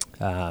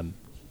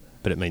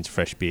 But it means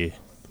fresh beer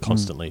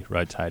constantly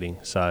rotating.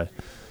 So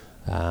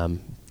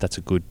that's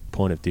a good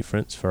point of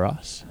difference for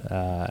us.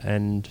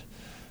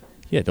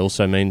 It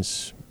also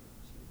means,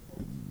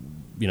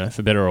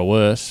 for better or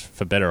worse,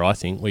 for better, I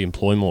think, we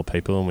employ more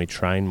people and we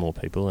train more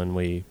people and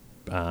we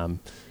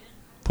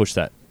push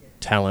that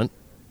talent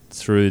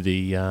through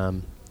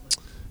the,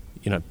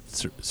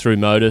 through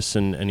Modus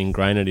and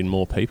ingrain it in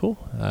more people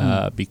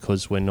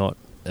because we're not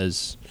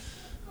as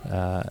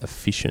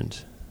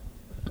efficient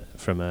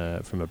from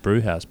a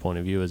brew house point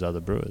of view as other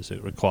brewers.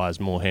 It requires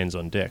more hands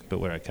on deck, but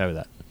we're okay with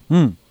that.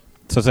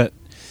 So is that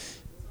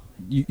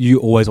you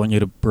always want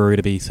your brewery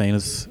to be seen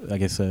as, I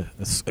guess, a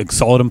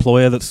solid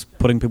employer that's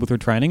putting people through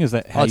training? Is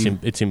that how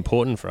it's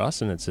important for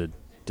us, and it's a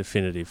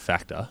definitive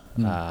factor.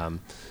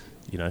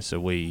 So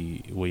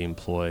we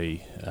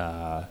employ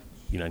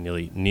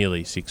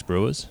nearly 6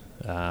 brewers,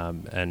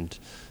 and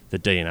the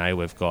DNA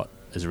we've got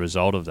as a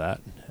result of that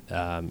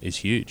is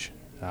huge.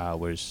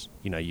 Whereas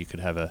you could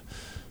have a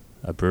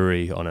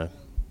brewery on a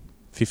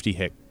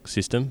 50-hect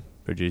system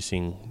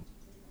producing,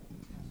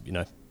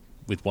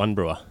 with one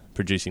brewer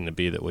producing the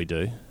beer that we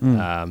do,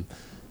 and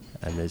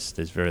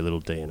there's very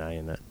little DNA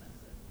in that.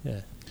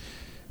 Yeah.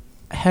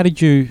 How did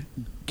you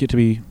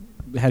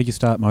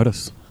start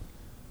Modus?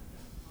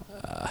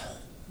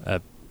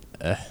 A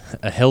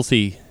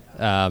healthy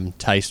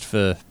taste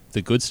for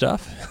the good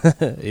stuff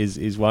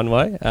is one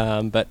way,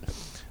 but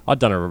I'd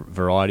done a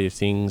variety of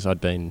things. I'd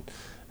been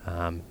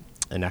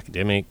an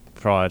academic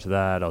prior to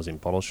that. I was in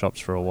bottle shops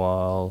for a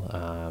while.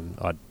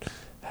 I'd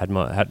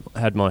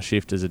had my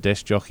shift as a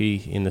desk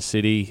jockey in the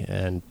city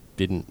and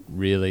didn't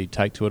really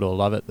take to it or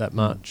love it that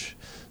much.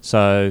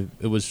 So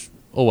it was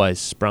always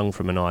sprung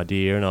from an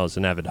idea, and I was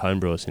an avid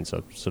homebrewer since I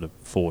was sort of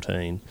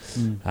 14,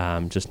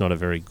 just not a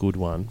very good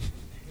one.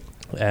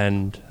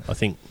 And I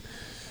think,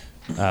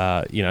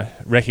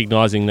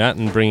 recognising that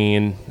and bringing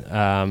in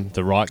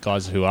the right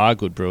guys who are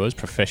good brewers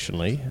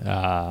professionally,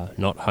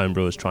 not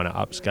homebrewers trying to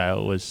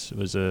upscale,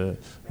 was a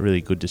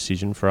really good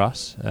decision for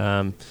us.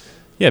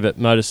 But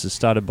Modus is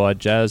started by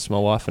Jazz, my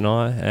wife and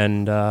I,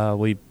 and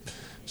we've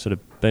sort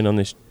of been on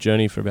this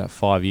journey for about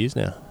 5 years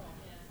now.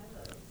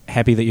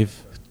 Happy that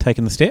you've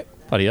taken the step?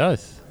 Bloody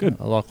oath. Good.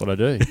 I like what I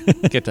do.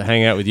 Get to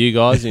hang out with you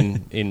guys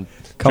in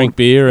drink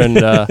beer and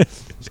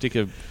stick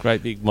a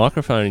great big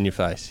microphone in your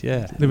face.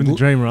 Yeah. Living the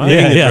dream, right?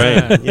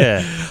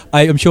 Yeah.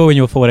 I'm sure when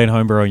you were 14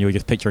 homebrewer and you were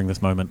just picturing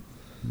this moment.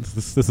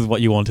 This is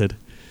what you wanted.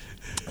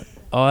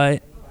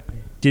 I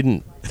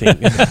didn't think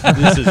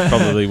this is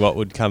probably what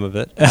would come of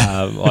it.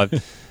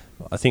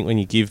 I think when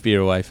you give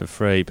beer away for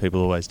free,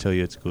 people always tell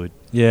you it's good.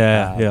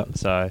 Yeah.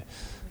 So,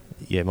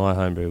 my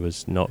homebrew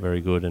was not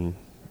very good, and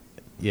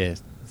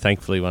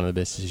thankfully one of the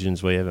best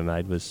decisions we ever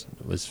made was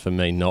for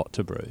me not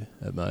to brew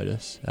at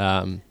Modus.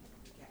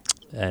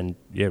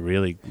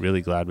 Really,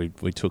 really glad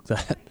we took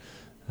that.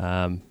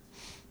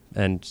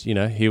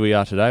 Here we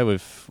are today.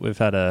 We've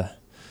had a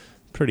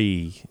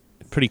pretty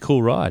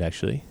cool ride,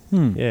 actually.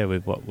 Yeah,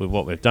 with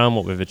what we've done,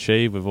 what we've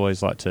achieved. We've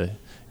always liked to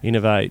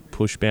innovate,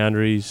 push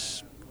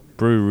boundaries,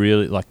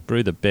 brew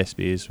the best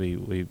beers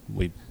we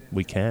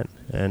can.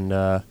 And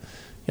I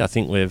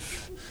think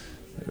we've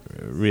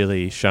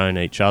really shown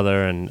each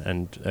other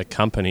and a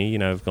company.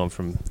 We've gone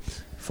from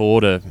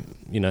 4 to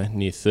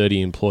near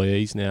 30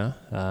 employees now.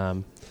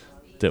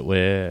 That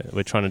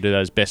we're trying to do that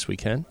as best we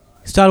can.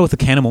 Started with the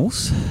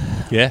Canimals.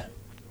 Yeah.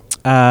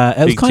 It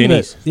was Big kind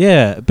tinnies.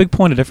 of a big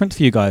point of difference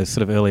for you guys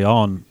sort of early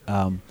on.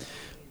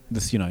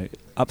 This,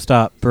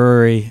 upstart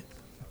brewery,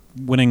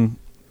 winning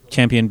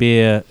champion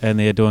beer, and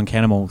they're doing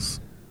Canimals.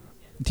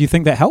 Do you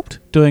think that helped,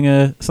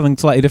 doing something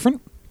slightly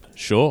different?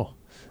 Sure.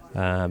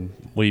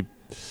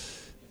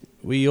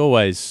 We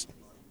always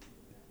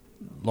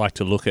like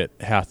to look at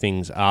how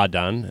things are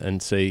done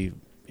and see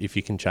if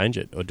you can change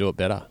it or do it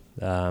better.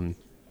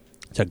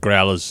 So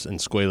growlers and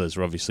squealers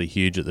were obviously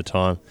huge at the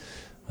time.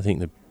 I think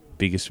the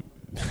biggest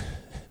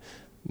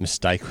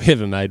mistake we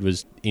ever made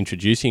was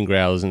introducing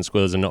growlers and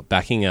squealers and not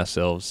backing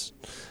ourselves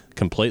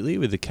completely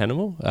with the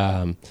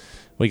Canimal.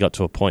 We got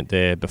to a point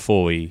there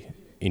before we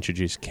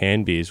introduced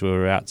canned beers, we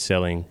were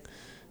outselling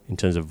in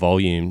terms of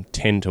volume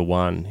 10 to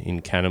 1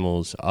 in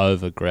Canimals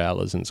over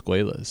growlers and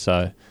squealers.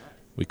 So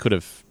we could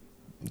have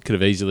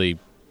easily,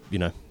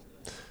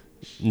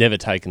 never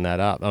taken that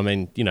up. I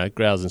mean,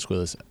 growlers and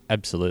squealers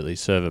absolutely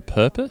serve a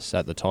purpose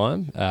at the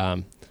time,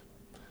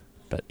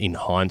 but in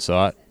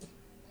hindsight,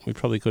 we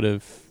probably could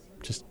have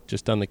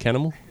just done the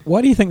Canimal.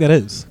 Why do you think that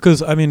is?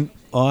 Because, I mean,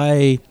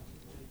 I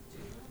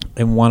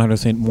am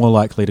 100% more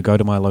likely to go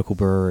to my local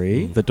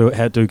brewery that do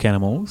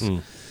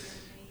Canimals,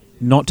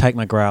 not take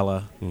my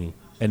growler,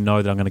 and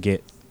know that I'm going to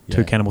get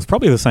 2 Canimals,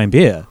 probably the same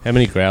beer. How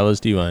many growlers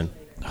do you own?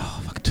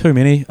 Oh, fuck, too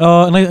many.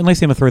 Oh,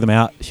 unless Emma threw them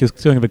out. She was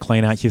doing a big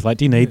clean out. She's like,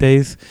 do you need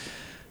these?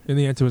 And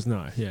the answer was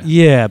no. Yeah.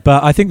 Yeah,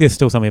 but I think there's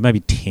still something,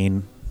 maybe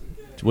 10.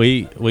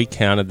 We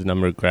counted the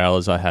number of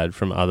growlers I had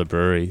from other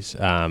breweries,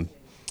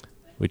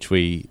 which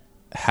we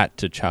had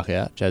to chuck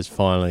out. Jazz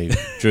finally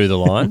drew the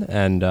line,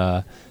 and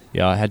I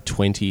had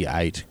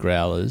 28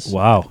 growlers.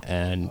 Wow.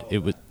 And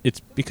it's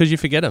because you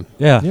forget them.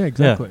 Yeah. Yeah,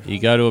 exactly. You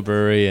go to a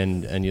brewery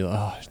and you're like,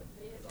 oh,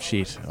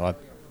 shit, I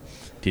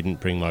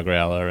didn't bring my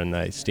growler, and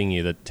they sting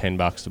you the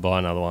 $10 to buy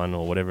another one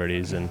or whatever it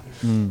is, and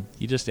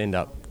you just end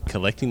up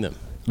collecting them.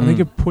 I think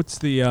it puts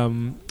the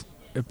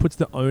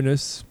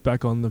onus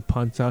back on the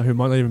punter who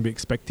might not even be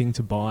expecting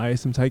to buy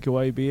some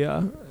takeaway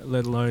beer,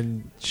 let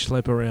alone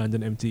schlep around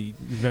an empty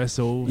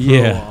vessel for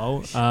a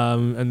while.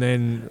 And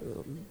then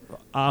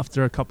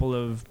after a couple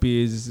of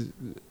beers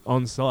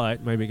on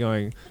site, maybe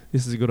going,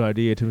 this is a good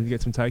idea to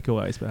get some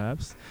takeaways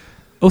perhaps.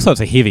 Also,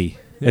 it's a heavy.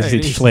 As you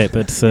schlep,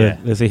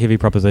 it's a heavy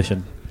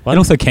proposition. And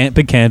also,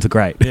 big cans are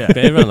great. Yeah, but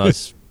everyone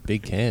loves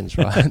big cans,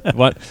 right?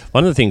 One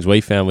of the things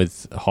we found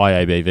with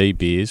high ABV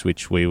beers,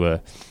 which we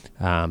were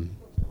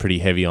pretty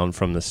heavy on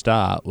from the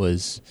start,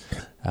 was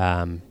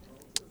 2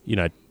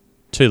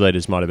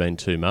 litres might have been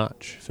too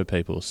much for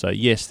people. So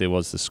yes, there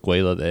was the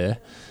squealer there,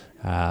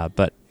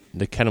 but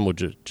the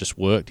Canimal just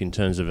worked in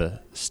terms of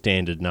a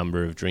standard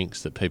number of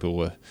drinks that people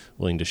were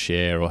willing to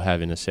share or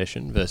have in a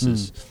session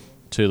versus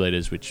 2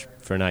 litres, which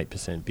for an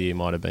 8% beer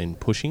might have been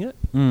pushing it.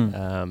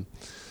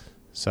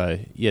 So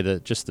yeah,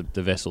 the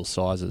vessel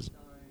sizes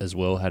as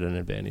well had an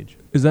advantage.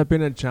 Has that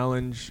been a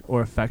challenge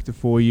or a factor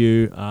for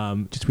you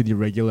just with your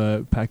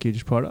regular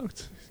packaged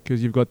product?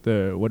 Because you've got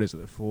what are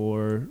the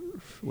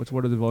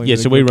volumes? Yeah,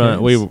 so we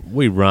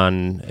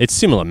run, it's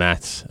similar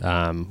maths.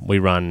 We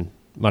run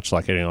much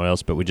like anyone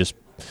else, but we just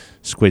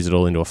squeeze it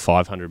all into a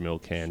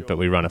 500ml can, but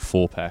we run a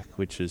 4-pack,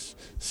 which is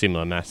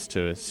similar maths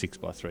to a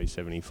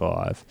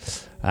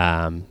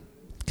 6x375.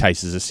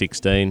 Cases of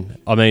 16.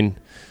 I mean,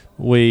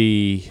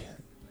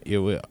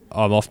 I'm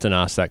often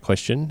asked that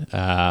question,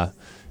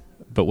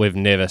 but we've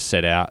never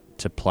set out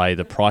to play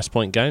the price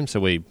point game. So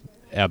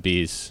our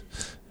beers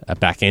are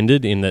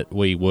back-ended in that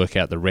we work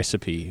out the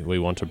recipe we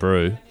want to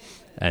brew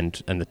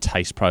and the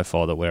taste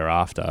profile that we're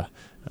after,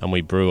 and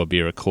we brew a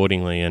beer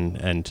accordingly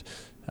and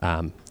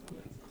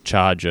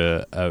charge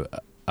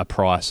a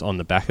price on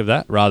the back of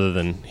that, rather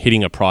than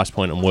hitting a price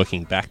point and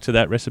working back to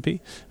that recipe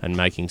and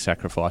making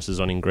sacrifices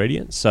on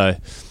ingredients. So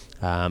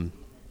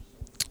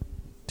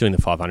doing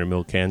the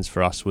 500ml cans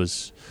for us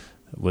was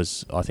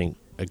I think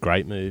a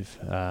great move.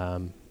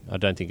 I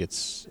don't think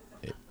it's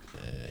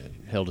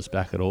held us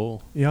back at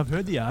all. Yeah, I've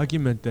heard the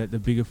argument that the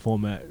bigger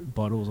format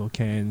bottles or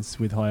cans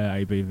with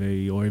higher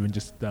ABV or even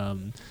just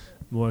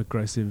more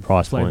aggressive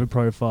Price flavor point.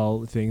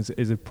 profile things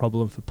is a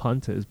problem for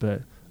punters,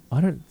 but I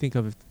don't think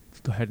I've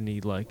had any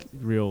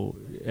real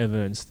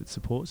evidence that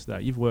supports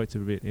that. You've worked a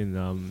bit in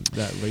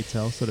that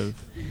retail sort of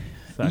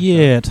factor.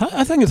 Yeah,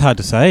 I think it's hard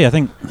to say. I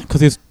think because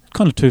there's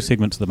kind of two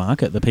segments of the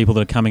market: the people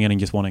that are coming in and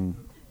just wanting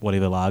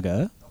whatever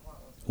lager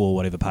or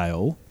whatever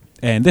pale,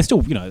 and they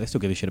still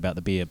give a shit about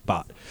the beer,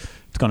 but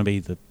it's going to be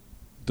the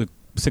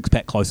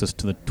 6-pack closest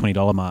to the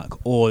 $20 mark,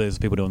 or there's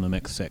people doing the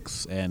mixed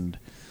 6, and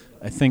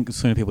I think as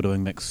soon as people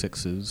doing mixed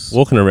 6s.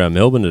 Walking around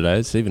Melbourne today,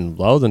 it's even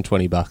lower than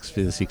 $20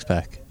 for the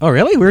 6-pack. Oh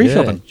really? Where are you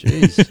shopping?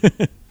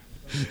 Jeez.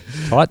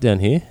 Tight down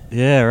here.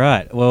 Yeah,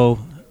 right.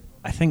 Well,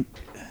 I think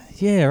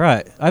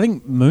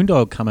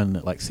Moondog come in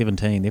at like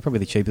 17. They're probably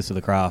the cheapest of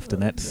the craft,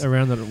 and that's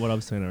Around what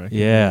I've seen, I reckon.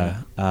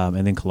 yeah.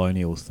 And then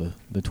Colonial's the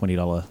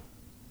 $20,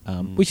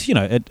 which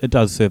it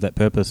does serve that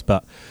purpose,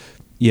 but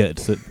yeah,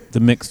 it's the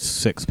mixed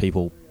 6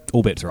 people.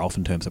 All bets are off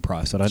in terms of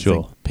price. I don't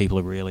Sure. think people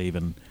are really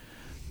even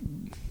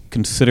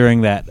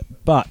considering that,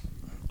 but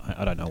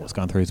I don't know what's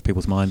going through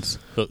people's minds.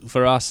 Look,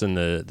 for us and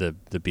the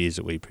beers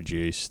that we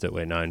produce that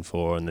we're known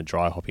for and the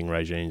dry hopping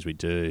regimes we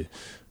do,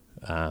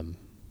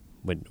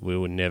 we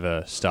were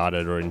never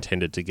started or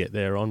intended to get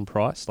there on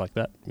price like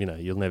that.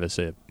 You'll never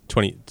see a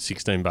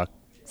 $16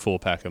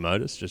 4-pack of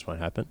Modus, just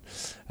won't happen.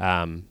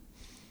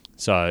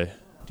 So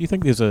Do you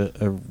think there's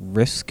a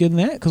risk in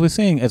that? Because we're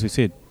seeing, as we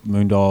said,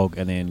 Moondog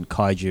and then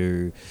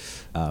Kaiju,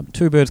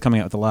 Two Birds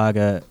coming out with the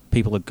lager.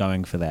 People are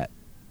going for that.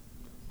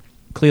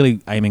 Clearly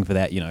aiming for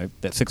that,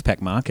 that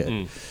 6-pack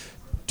market.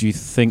 Do you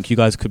think you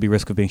guys could be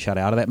risk of being shut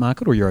out of that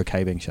market, or you're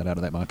okay being shut out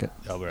of that market?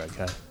 Oh, we're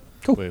okay.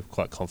 Cool. We're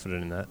quite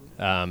confident in that.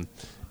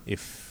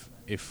 If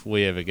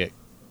we ever get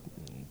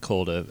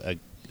called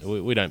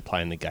we don't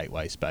play in the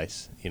gateway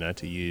space,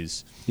 to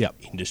use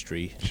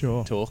industry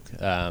Sure. talk.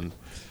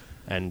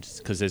 And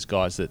because there's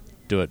guys that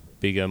do it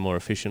bigger, more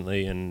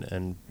efficiently,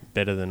 and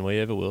better than we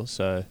ever will.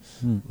 So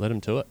let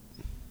them to it.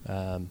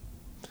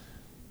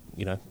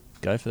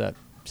 Go for that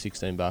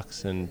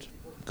 $16 and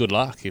good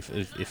luck.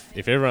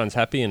 If everyone's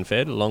happy and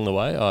fed along the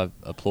way, I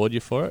applaud you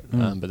for it.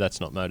 But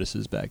that's not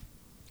Modus's bag.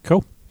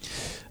 Cool.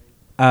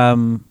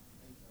 Tell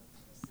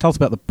us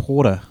about the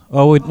porter.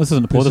 Oh, this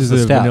isn't a porter. This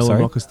is a stout. vanilla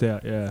Sorry. mocha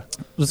stout. Yeah.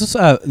 Was this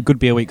a Good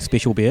Beer Week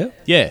special beer?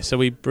 Yeah, so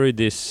we brewed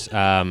this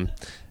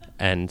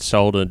and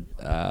sold it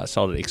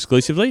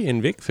exclusively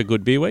in Vic for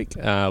Good Beer Week.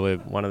 We're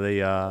one of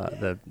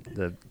the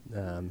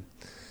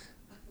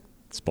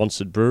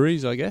sponsored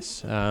breweries, I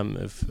guess,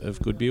 of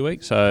Good Beer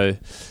Week. So,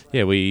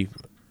 yeah, we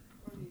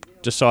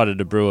decided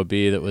to brew a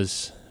beer that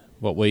was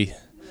what we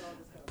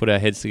put our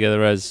heads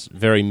together as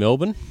very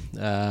Melbourne.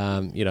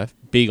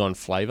 Big on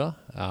flavour,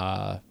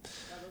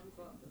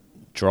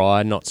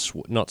 dry, not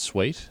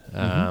sweet,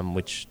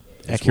 which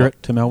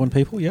Accurate to Melbourne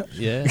people, yep.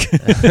 Yeah.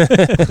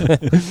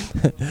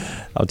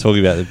 I'm talking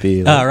about the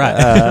beer.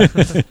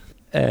 Right.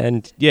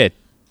 And yeah,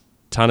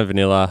 ton of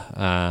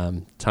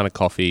vanilla, ton of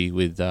coffee.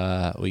 With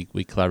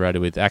we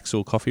collaborated with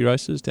Axel Coffee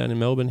Roasters down in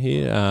Melbourne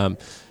here,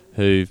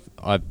 who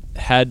I've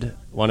had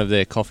one of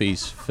their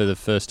coffees for the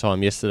first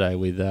time yesterday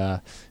with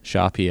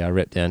Sharpie, our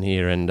rep down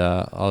here, and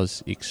I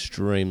was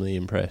extremely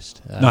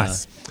impressed.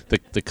 Nice.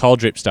 The cold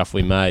drip stuff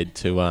we made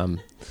to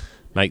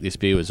make this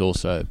beer was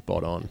also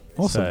spot on.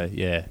 Awesome. So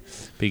yeah,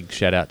 big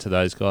shout out to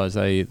those guys.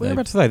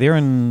 Whereabouts are they? They're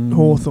in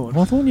Hawthorn.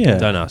 Hawthorn, yeah.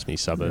 Don't ask me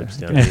suburbs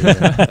down here.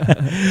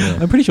 Yeah.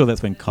 I'm pretty sure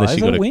that's when Unless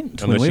you Kaiser got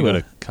went. unless when you we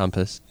got were. a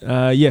compass.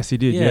 Yes, he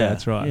did. Yeah,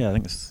 that's right. Yeah, I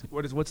think it's...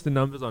 What's the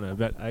numbers on it?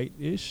 About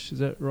 8-ish? Is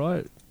that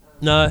right?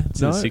 No,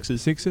 it's in No, the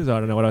sixes. Sixes? I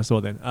don't know what I saw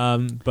then.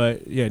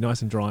 But yeah,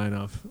 nice and dry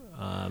enough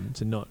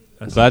to not.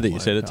 I'm glad that you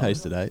said it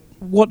tasted 8.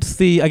 What's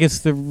the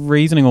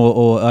reasoning,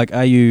 or like,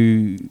 are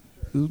you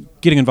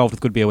getting involved with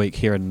Good Beer Week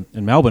here in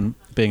Melbourne,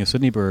 being a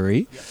Sydney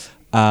brewery?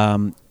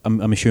 I'm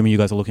assuming you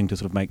guys are looking to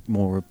sort of make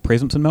more of a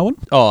presence in Melbourne?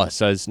 Oh,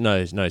 so there's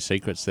no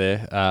secrets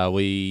there.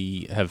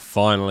 We have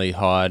finally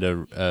hired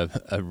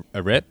a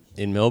rep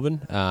in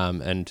Melbourne,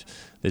 and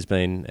there's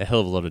been a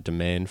hell of a lot of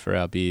demand for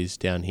our beers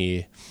down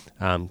here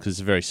because it's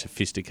a very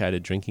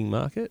sophisticated drinking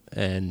market,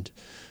 and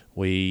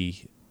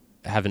we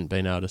haven't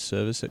been able to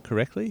service it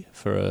correctly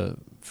for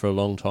a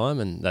long time,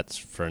 and that's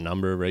for a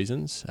number of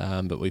reasons.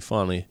 But we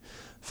finally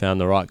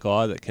found the right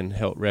guy that can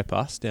help rep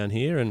us down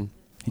here, and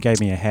He gave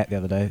me a hat the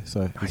other day,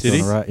 so he's Did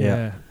doing he? all right.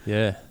 Yeah.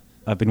 yeah.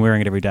 I've been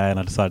wearing it every day, and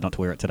I decided not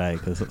to wear it today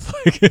because it's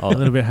like A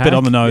little bit, bit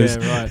on the nose.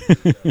 Yeah,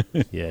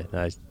 right. Yeah,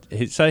 no.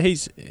 So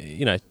he's,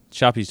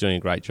 Sharpie's doing a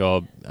great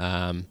job.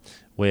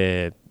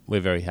 We're we're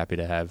very happy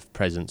to have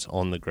presence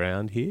on the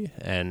ground here,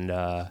 and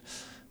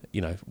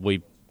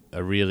we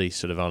are really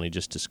sort of only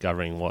just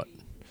discovering what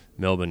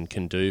Melbourne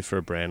can do for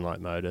a brand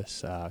like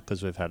Modus,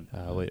 because we've had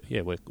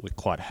we're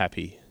quite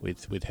happy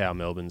with how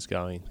Melbourne's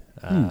going.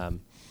 So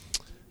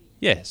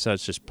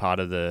it's just part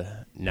of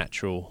the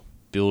natural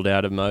build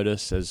out of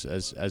Modus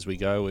as we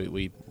go.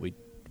 We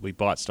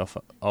bite stuff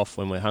off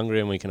when we're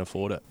hungry and we can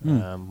afford it.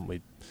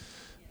 We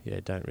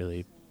don't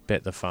really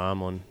bet the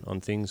farm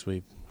on things.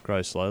 We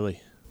grow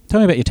slowly. Tell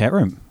me about your tap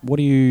room. What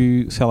do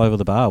you sell over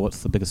the bar?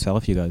 What's the biggest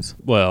seller for you guys?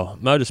 Well,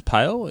 Modus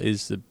Pale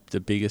is the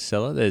biggest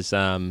seller. There's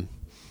in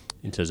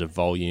terms of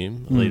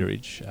volume,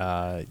 literage.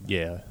 I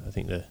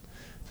think the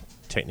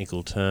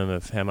technical term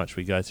of how much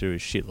we go through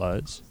is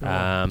shitloads.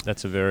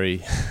 That's a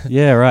very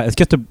yeah, right. It's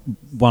just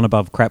one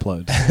above crap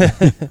load.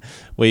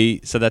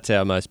 So that's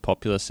our most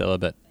popular seller.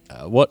 But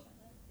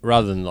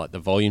rather than like the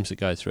volumes that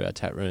go through our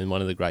tap room,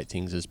 one of the great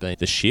things has been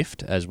the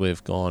shift as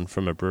we've gone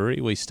from a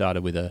brewery. We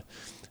started with a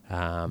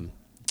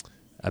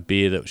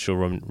beer that shall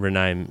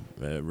remain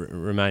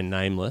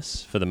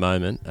nameless for the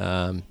moment.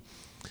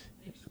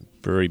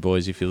 Brewery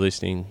boys, if you're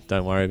listening,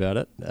 don't worry about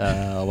it.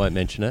 I won't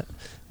mention it.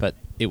 But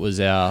it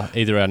was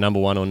either our number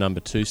one or number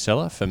two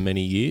seller for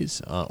many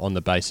years on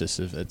the basis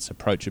of its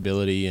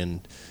approachability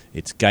and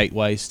its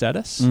gateway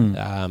status.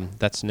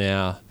 That's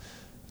now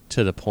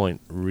to the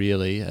point,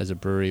 really, as a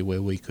brewery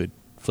where we could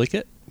flick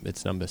it.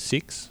 It's number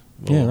 6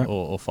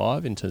 or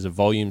 5 in terms of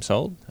volume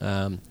sold.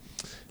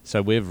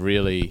 So we've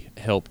really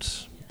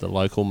helped the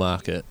local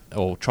market,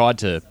 or tried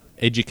to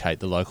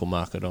educate the local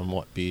market on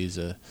what beers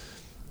are,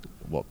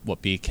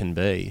 what beer can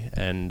be,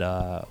 and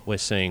we're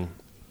seeing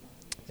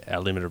our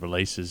limited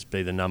releases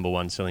be the number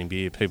one selling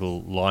beer.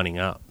 People lining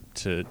up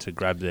to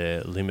grab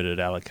their limited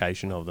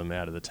allocation of them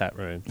out of the tap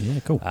room.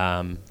 Yeah, cool.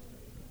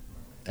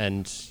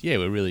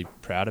 We're really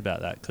proud about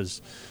that,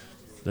 because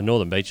the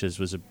Northern Beaches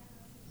was a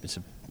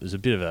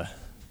bit of a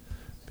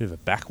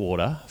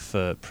backwater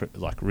for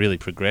really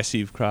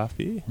progressive craft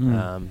beer.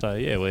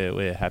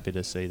 We're happy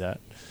to see that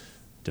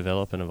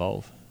develop and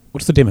evolve.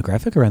 What's the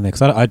demographic around there?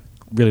 Because I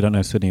really don't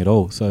know Sydney at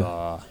all.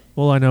 So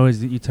all I know is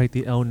that you take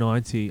the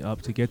L90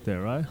 up to get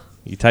there, right?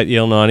 You take the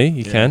L90,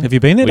 you can. Have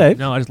you been there, Dave?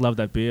 No, I just love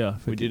that beer.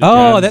 We did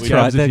that's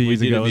right. We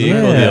did a beer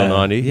called the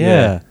L90.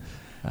 Yeah.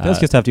 That was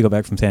just after you got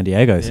back from San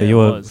Diego, so you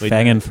were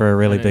banging for a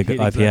really big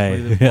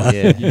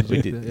IPA.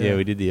 We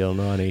did the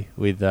L90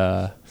 with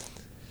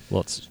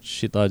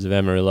shitloads of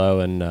Amarillo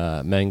and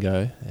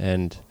mango,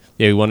 and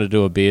we wanted to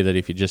do a beer that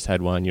if you just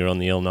had one, you're on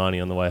the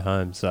L90 on the way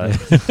home. So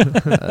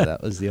that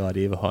was the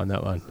idea behind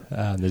that one.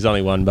 There's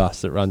only one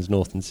bus that runs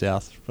north and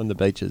south from the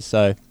beaches.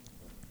 So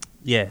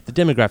the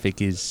demographic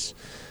is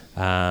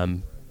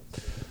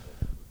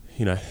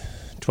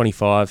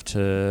 25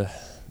 to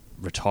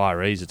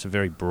retirees. It's a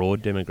very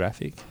broad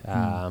demographic.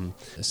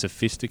 A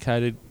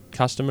sophisticated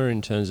customer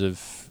in terms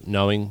of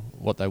knowing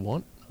what they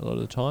want a lot of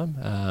the time.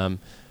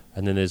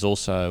 And then there's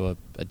also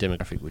a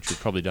demographic which we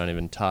probably don't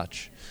even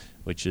touch,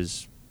 which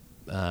is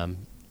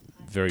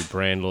very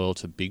brand loyal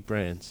to big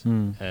brands.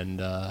 And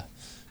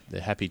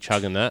they're happy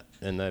chugging that,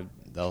 and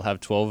they'll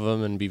have 12 of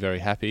them and be very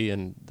happy,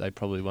 and they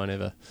probably won't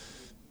ever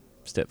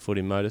step foot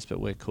in Modus, but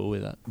we're cool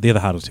with that. They're the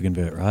hardest to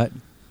convert, right?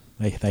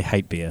 They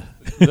hate beer.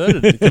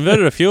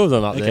 Converted a few of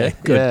them up there.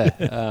 Good.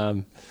 Yeah.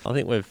 I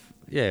think we've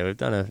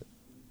done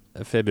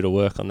a fair bit of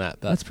work on that.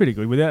 But that's pretty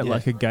good. Without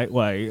like a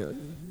gateway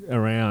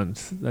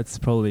around, that's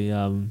probably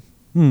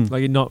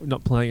like you're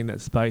not playing in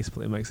that space,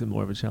 but it makes it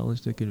more of a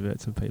challenge to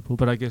convert some people.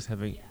 But I guess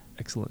having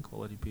excellent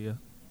quality beer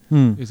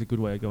is a good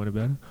way of going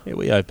about it. Yeah,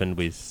 we opened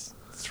with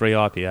 3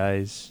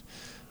 IPAs,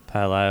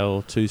 pale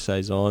ale, 2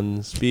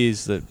 saisons,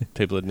 beers that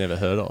people had never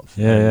heard of.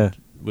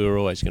 We were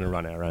always going to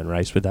run our own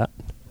race with that.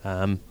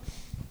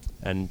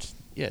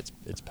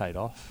 It's paid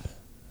off.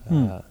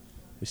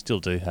 We still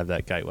do have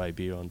that gateway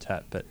beer on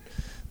tap, but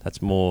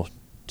that's more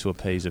to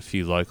appease a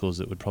few locals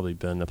that would probably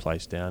burn the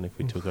place down if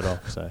we took it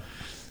off. So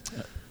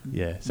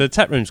so the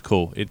tap room's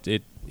cool.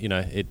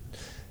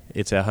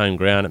 It's our home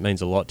ground. It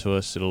means a lot to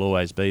us. It'll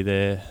always be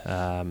there,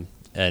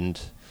 and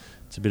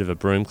it's a bit of a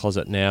broom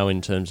closet now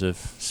in terms of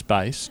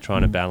space,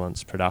 trying to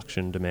balance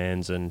production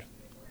demands and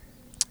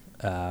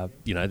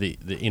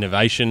the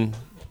innovation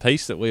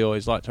piece that we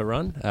always like to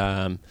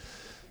run.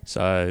 It's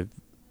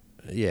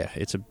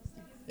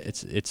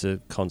a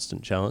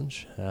constant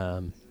challenge.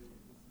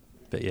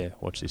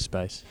 Watch this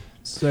space.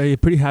 So you're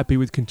pretty happy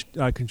with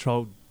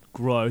controlled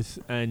growth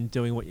and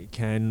doing what you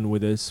can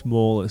with a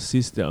smaller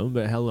system,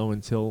 but how long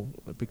until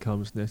it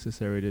becomes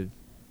necessary to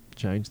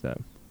change that?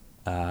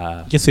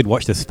 Just said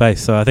watch this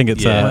space, so I think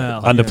it's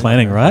under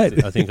planning,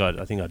 right? I think I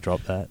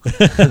dropped that.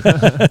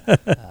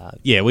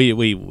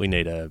 We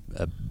need a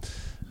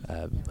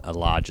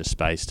larger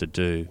space to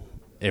do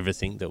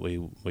everything that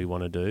we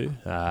want to do.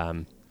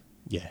 And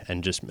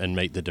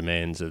meet the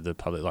demands of the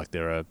public. Like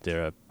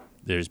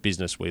there's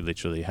business we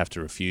literally have to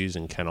refuse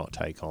and cannot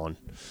take on,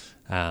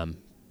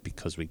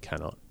 because we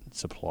cannot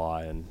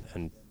supply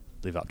and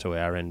live up to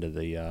our end of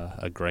the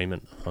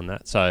agreement on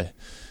that. So,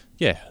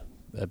 a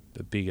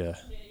bigger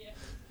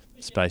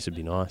space would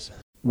be nice.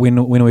 When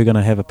are we going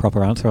to have a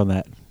proper answer on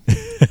that?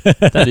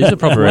 That is a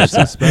proper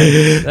answer.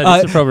 That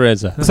is a proper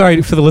answer.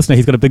 Sorry for the listener,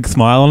 he's got a big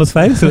smile on his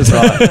face. We'll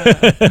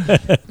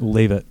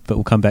leave it, but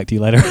we'll come back to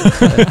you later.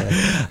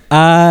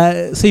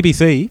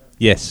 CBC.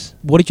 Yes.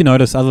 What did you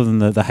notice other than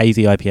the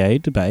hazy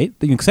IPA debate?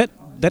 Because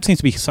that seems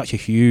to be such a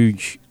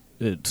huge.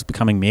 It's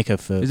becoming mecca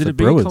for Is it a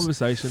brewers. bigger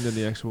conversation than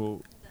the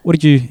actual? What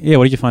did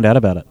you find out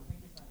about it?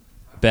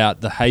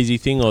 About the hazy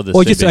thing or the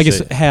Or CBC? just I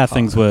guess how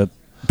things were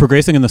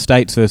progressing in the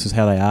States versus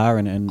how they are,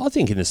 and I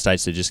think in the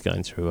States they're just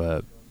going through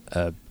a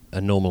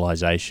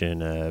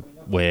normalisation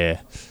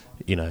where,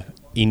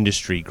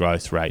 industry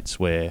growth rates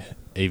where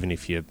even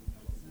if you're,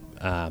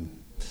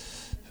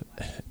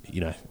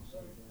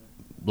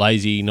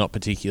 lazy, not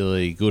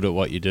particularly good at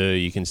what you do,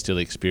 you can still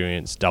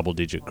experience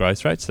double-digit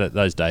growth rates.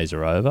 Those days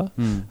are over.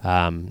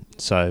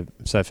 So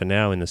for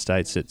now in the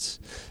States, it's,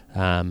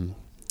 the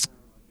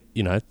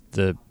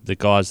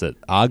guys that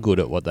are good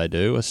at what they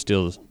do are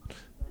still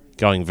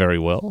going very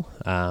well.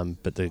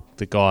 But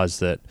the guys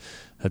that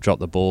have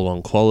dropped the ball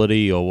on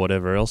quality or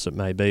whatever else it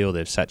may be, or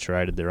they've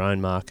saturated their own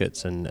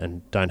markets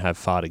and don't have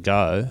far to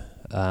go,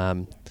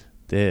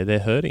 they're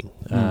hurting.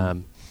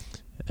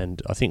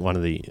 And I think one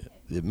of the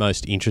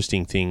most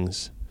interesting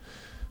things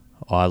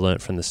I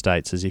learnt from the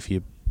States is if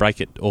you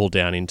break it all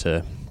down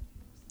into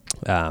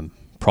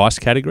price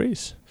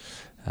categories,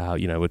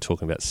 we're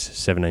talking about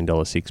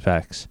 $17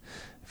 six-packs.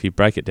 If you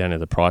break it down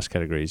into price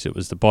categories, it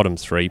was the bottom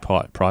three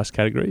price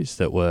categories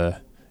that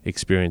were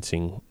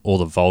experiencing all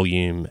the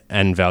volume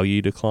and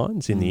value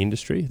declines in the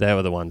industry. They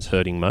were the ones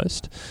hurting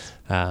most.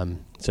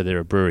 So there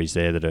are breweries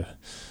there that have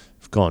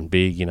gone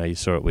big. You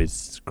saw it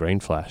with Green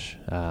Flash.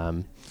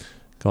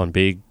 Gone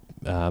big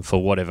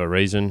for whatever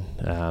reason.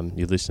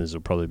 Your listeners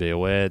will probably be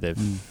aware they've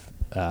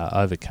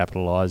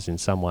overcapitalised in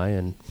some way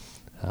and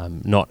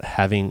not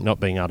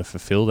being able to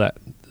fulfil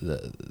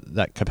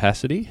that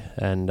capacity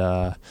and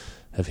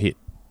have hit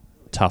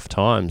tough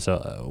times.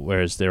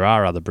 Whereas there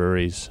are other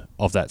breweries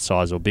of that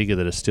size or bigger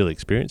that are still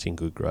experiencing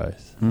good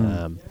growth.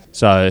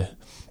 So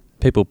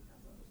people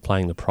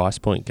playing the price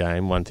point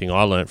game. One thing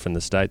I learnt from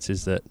the States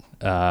is that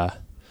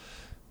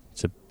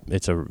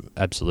it's a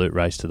absolute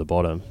race to the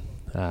bottom.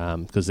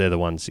 Because they're the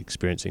ones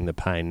experiencing the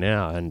pain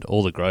now, and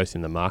all the growth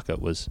in the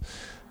market was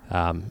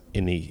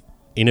in the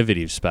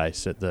innovative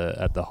space at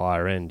the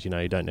higher end. You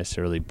don't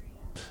necessarily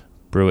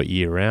brew it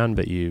year round,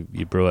 but you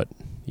brew it,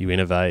 you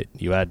innovate,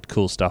 you add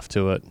cool stuff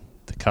to it.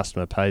 The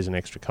customer pays an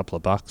extra couple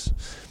of bucks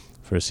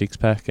for a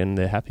six-pack, and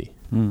they're happy.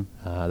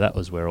 That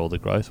was where all the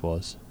growth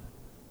was.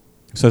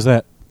 So is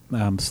that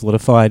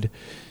solidified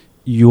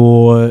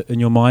in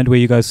your mind where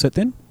you guys sit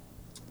then?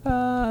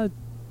 It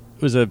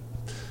was a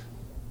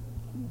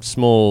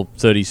small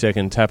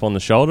 30-second tap on the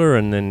shoulder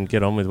and then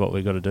get on with what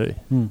we've got to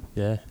do.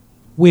 Yeah.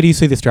 Where do you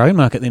see the Australian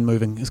market then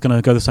moving? Is it going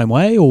to go the same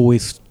way, or we're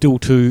still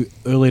too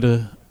early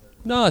to...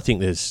 No, I think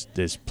there's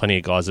plenty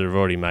of guys that have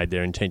already made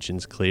their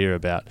intentions clear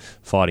about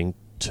fighting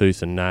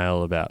tooth and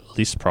nail about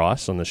list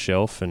price on the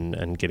shelf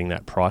and getting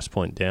that price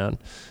point down.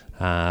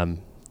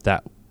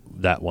 That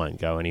won't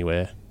go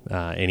anywhere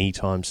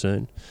anytime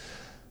soon.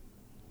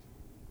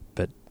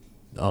 But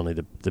only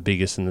the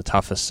biggest and the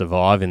toughest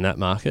survive in that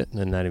market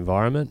and in that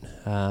environment.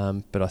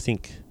 But I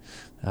think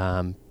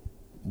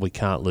we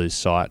can't lose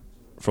sight,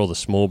 for all the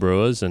small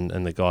brewers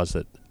and the guys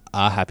that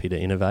are happy to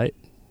innovate,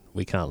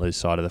 we can't lose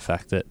sight of the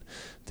fact that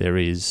there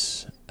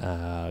is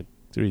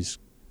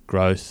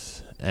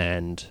growth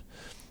and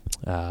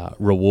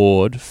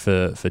reward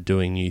for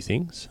doing new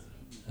things,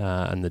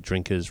 and the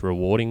drinkers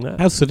rewarding that.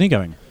 How's Sydney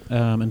going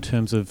in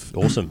terms of...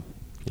 Awesome.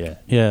 Yeah.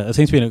 Yeah, it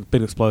seems to be a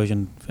big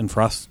explosion, and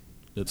for us,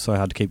 it's so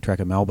hard to keep track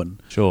of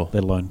Melbourne, Sure.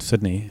 let alone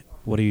Sydney.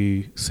 What are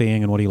you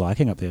seeing and what are you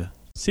liking up there?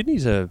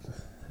 Sydney's a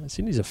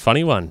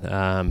funny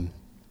one.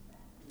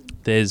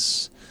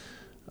 There's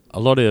a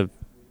lot of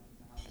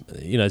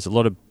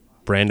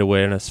brand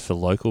awareness for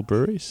local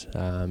breweries,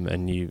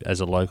 and you,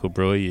 as a local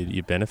brewer,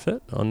 you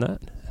benefit on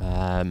that.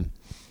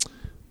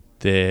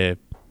 They're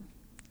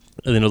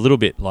then a little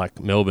bit like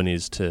Melbourne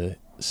is to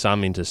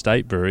some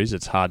interstate breweries.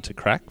 It's hard to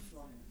crack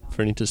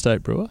for an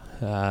interstate brewer,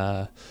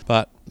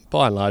 but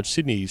by and large,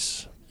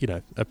 Sydney's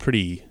a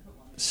pretty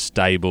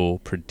stable,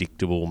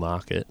 predictable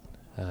market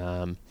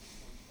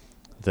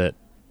that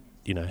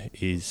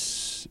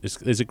is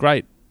there's a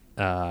great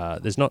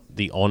there's not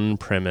the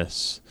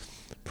on-premise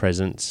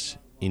presence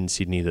in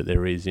Sydney that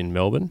there is in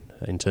Melbourne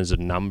in terms of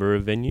number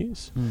of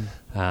venues.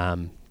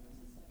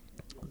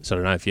 So I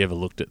don't know if you ever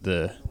looked at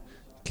the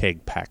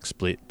keg pack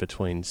split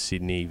between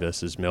Sydney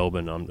versus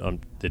Melbourne.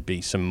 There'd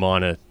be some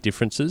minor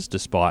differences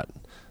despite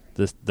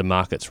the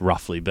markets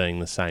roughly being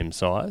the same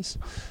size.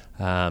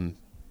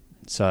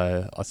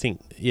 So I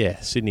think,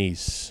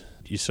 Sydney's,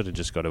 you sort of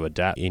just got to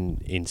adapt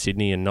in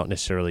Sydney and not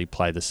necessarily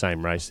play the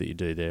same race that you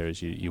do there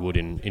as you would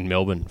in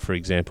Melbourne, for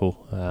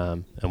example.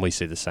 And we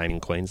see the same in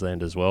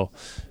Queensland as well.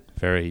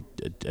 A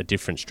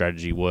different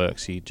strategy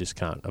works. You just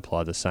can't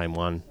apply the same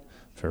one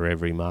for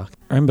every market.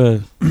 I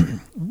remember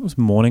it was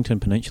Mornington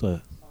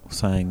Peninsula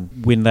saying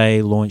when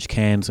they launched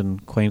cans in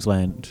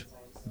Queensland,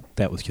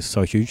 that was just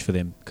so huge for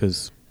them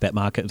because that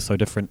market is so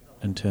different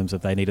in terms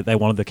of they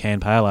wanted the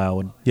canned pale ale,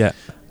 and Yeah,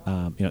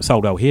 it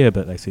sold well here,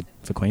 but they said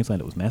for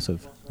Queensland it was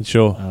massive.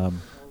 sure.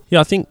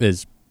 I think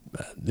there's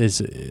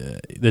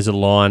a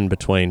line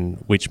between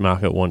which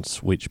market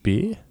wants which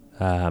beer.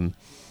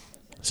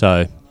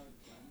 So,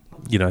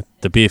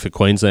 the beer for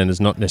Queensland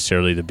is not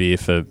necessarily the beer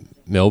for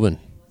Melbourne.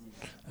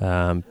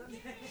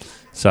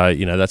 So,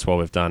 that's why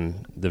we've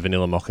done the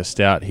Vanilla Mocha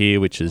Stout here,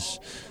 which is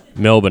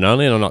Melbourne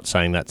only. And I'm not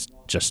saying that's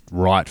just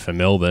right for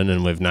Melbourne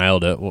and we've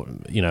nailed it.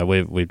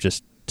 We've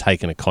just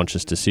taken a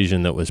conscious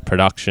decision that was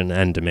production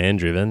and demand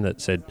driven that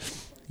said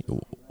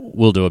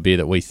we'll do a beer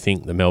that we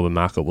think the Melbourne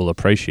market will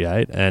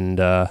appreciate, and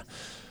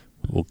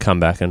we'll come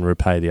back and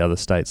repay the other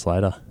states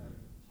later.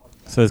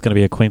 So there's going to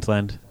be a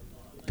Queensland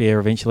beer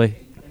eventually?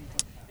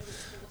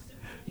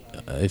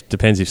 It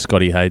depends if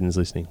Scotty Hayden's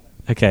listening.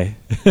 Okay.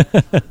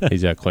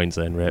 He's our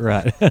Queensland rep.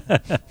 Right.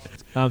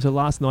 So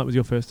last night was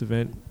your first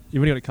event.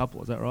 You've only got a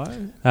couple, is that right?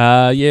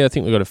 Yeah, I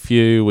think we got a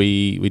few.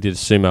 We did a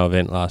sumo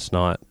event last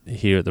night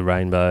here at the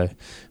Rainbow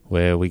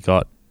where we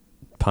got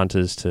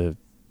punters to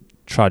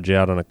trudge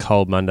out on a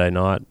cold Monday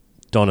night,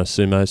 don a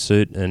sumo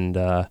suit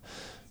and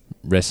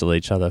wrestle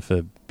each other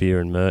for beer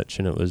and merch,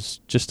 and it was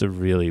just a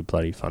really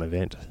bloody fun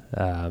event.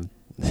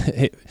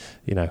 It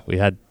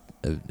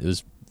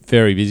was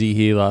very busy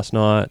here last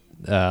night.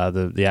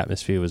 The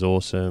atmosphere was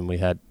awesome. We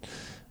had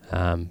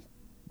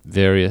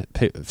various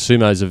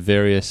sumos of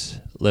various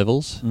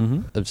levels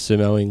of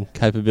sumoing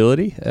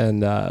capability,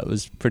 and it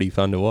was pretty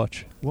fun to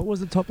watch. What was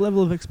the top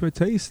level of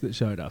expertise that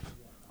showed up?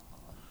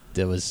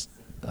 There was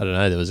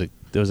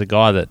a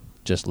guy that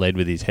just led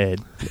with his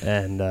head,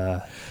 and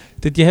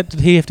Did he have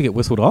to get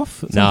whistled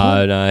off? At some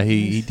point? no,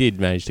 he did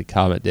manage to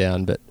calm it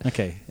down, but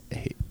Okay.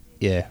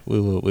 we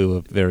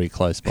were very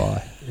close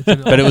by,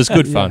 but it was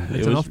good fun.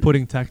 It's It an was-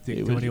 off-putting tactic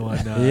it to was- anyone.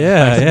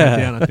 Yeah, facing yeah. that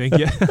down, I think.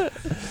 Yeah.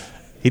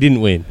 He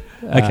didn't win.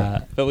 Okay.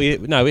 But we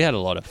had a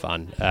lot of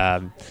fun.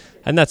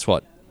 And that's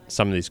what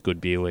some of this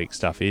Good Beer Week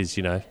stuff is,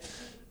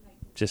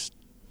 just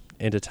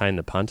entertain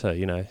the punter,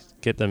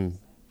 get them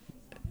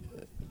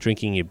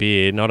drinking your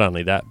beer. Not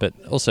only that, but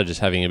also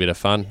just having a bit of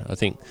fun. I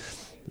think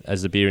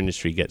as the beer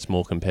industry gets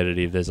more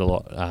competitive, there's a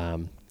lot,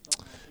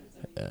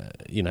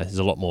 there's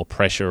a lot more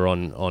pressure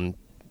on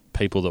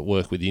people that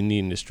work within the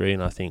industry.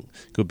 And I think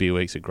Good Beer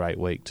Week's a great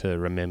week to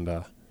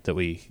remember that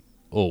we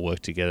all work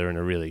together in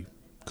a really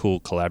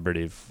cool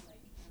collaborative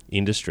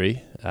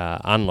industry,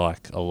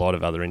 unlike a lot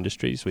of other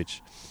industries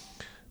which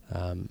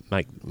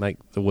make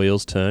the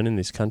wheels turn in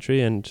this country,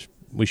 and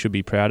we should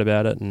be proud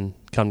about it and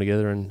come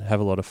together and have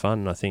a lot of fun.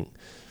 And I think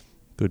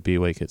Good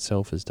Beer Week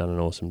itself has done an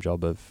awesome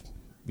job of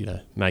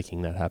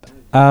making that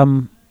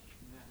happen.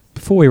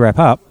 Before we wrap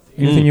up,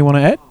 anything you want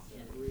to add?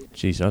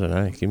 Jeez, I don't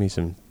know. Give me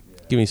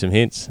some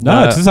hints.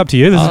 No, it's up to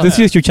you. This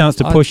is your chance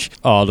to push.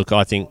 Oh, look,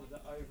 I think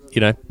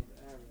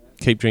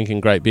keep drinking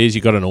great beers.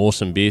 You've got an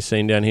awesome beer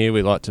scene down here.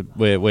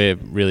 We're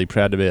really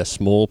proud to be a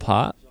small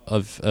part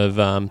of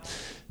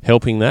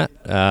helping that.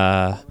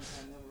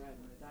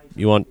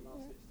 You want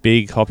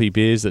big hoppy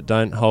beers that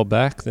don't hold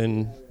back,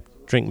 then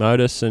drink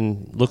Modus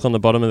and look on the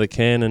bottom of the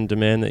can and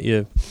demand that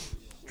you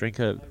drink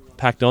a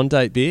packed on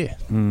date beer.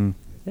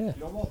 Yeah.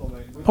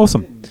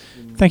 Awesome.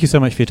 Thank you so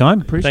much for your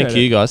time. Appreciate Thank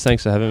you guys.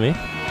 Thanks for having me.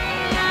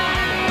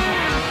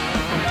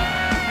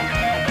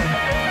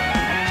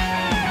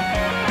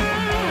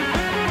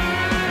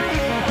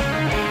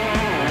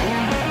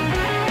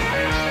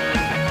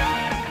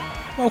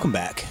 Welcome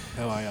back.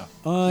 How are you?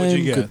 What'd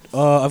you get? Good.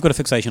 I've got a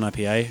Fixation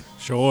IPA.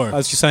 Sure. I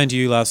was just saying to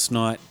you last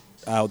night,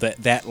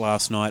 that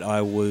last night I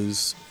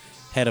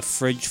had a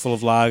fridge full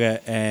of lager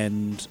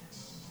and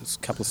a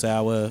couple of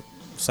sour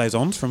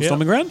saisons from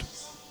Stomping Ground,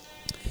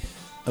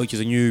 which is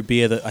a new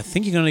beer that I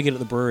think you're going to get at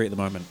the brewery at the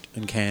moment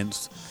in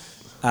cans.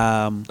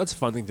 That's a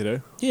fun thing to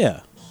do. Yeah.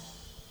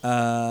 But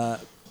I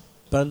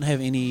didn't have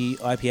any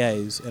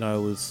IPAs, and I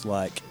was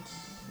like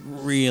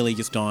really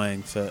just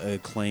dying for a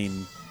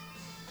clean,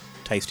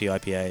 tasty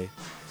IPA.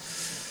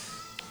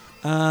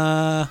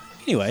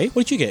 Anyway,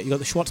 what did you get? You got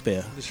the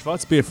Schwarzbier The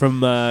Schwarzbier from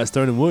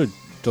Stone and Wood.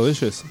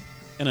 Delicious.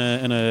 in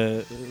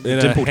a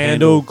dimpled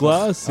handle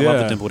glass. I love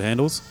yeah. the dimpled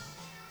handles.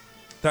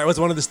 That was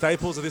one of the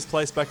staples of this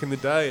place back in the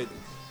day. It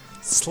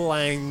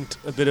slanged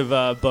a bit of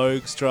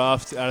Bogue's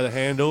draft out of the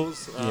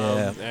handles.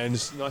 Yeah. And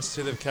it's nice to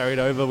see they've carried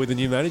over with the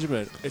new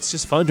management. It's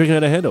just fun drinking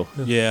out of handle.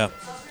 Yeah,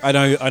 I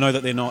know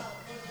that they're not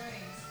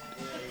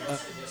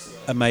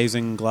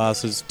amazing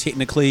glasses.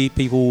 Technically,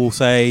 people will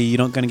say you're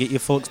not going to get your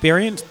full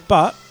experience,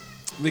 but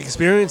The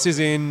experience is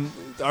in...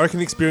 I reckon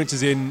the experience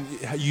is in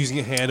using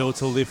a handle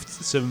to lift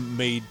some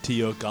mead to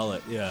your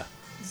gullet. Yeah.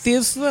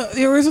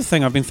 there is a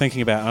thing I've been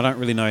thinking about. I don't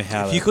really know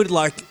how.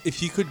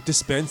 If you could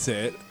dispense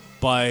it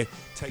by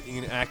taking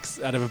an axe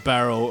out of a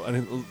barrel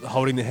and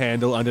holding the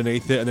handle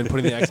underneath it and then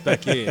putting the axe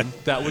back in,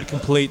 that would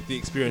complete the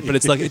experience. But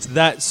it's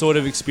that sort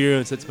of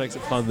experience that makes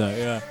it fun, though.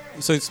 Yeah.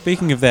 So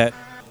speaking of that,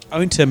 I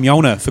went to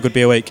Mjolnir for Good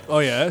Beer Week. Oh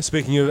yeah.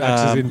 Speaking of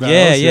axes in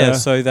barrels. Yeah.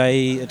 So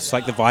it's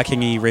like the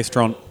Viking-y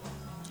restaurant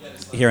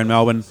here in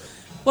Melbourne.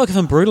 Look, if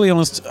I'm brutally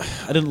honest,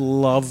 I didn't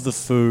love the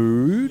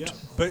food.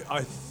 But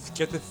I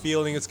get the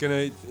feeling it's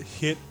going to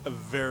hit a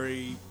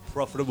very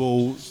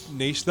profitable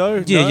niche,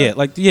 though. Yeah, no? yeah,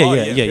 like People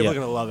yeah. are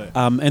going to love it.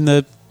 And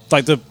the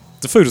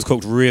food is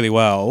cooked really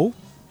well.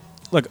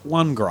 Like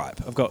one gripe,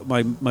 I've got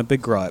my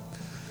big gripe.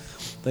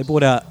 They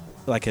brought out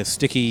like a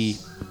sticky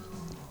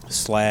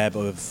slab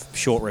of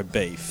short rib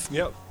beef.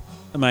 Yep.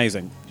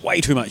 Amazing.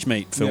 Way too much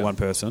meat for one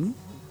person.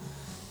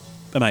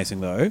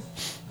 Amazing though.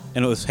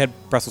 And it had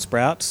Brussels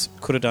sprouts.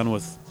 Could have done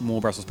with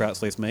more Brussels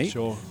sprouts, less meat.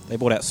 Sure. They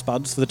brought out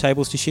spuds for the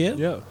tables to share.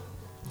 Yeah.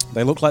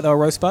 They looked like they were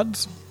roast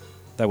spuds.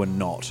 They were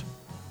not.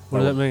 What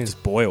They does that were mean?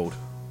 Just boiled.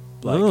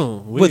 Oh,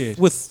 weird.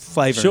 With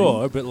flavour.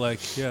 Sure, but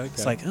like, yeah, okay.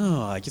 It's like,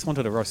 oh, I just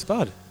wanted a roast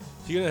spud.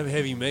 If you're going to have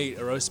heavy meat,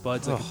 a roast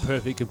spud's like a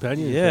perfect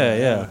companion.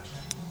 Yeah.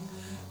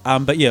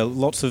 But yeah,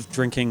 lots of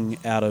drinking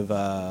out of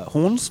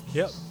horns.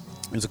 Yep.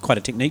 It was quite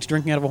a technique to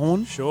drinking out of a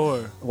horn.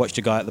 Sure. I watched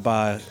a guy at the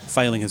bar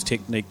failing his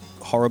technique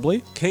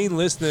horribly. Keen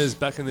listeners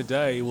back in the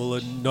day will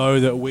know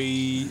that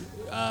we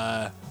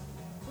got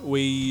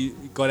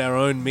our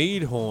own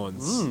mead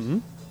horns,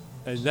 and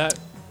that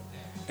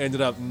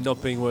ended up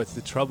not being worth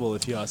the trouble,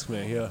 if you ask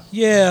me.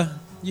 Yeah.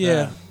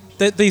 Yeah.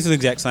 These are the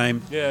exact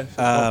same. Yeah.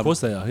 Of course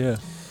they are. Yeah.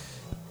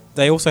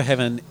 They also have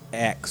an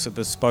axe, a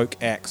bespoke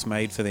axe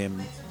made for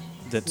them.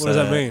 That's What does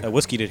that mean? A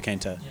whiskey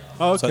decanter.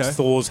 Oh, So okay. it's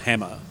Thor's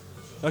hammer,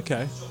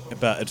 Okay.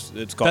 but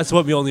it's got. That's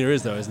what Mjolnir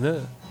is, though, isn't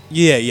it?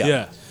 Yeah.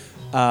 Yeah.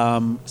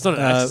 It's not an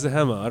axe, it's a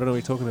hammer. I don't know what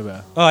you're talking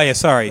about. Oh yeah,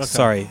 sorry,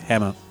 Okay.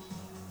 hammer.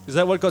 Is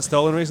that what got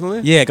stolen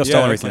recently? Yeah, it got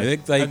stolen okay. recently.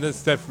 They- and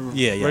they've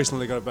Yeah, yeah.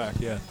 recently got it back,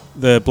 yeah.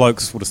 The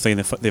blokes would have seen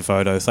their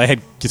photos. They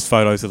had just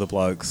photos of the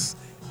blokes.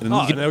 And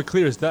Oh, you, could, and they were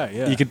clear as day,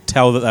 yeah. you could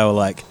tell that they were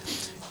like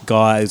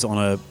guys on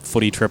a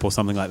footy trip or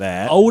something like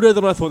that. Older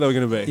than I thought they were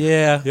going to be.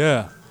 Yeah.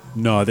 Yeah.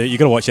 No, you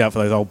got to watch out for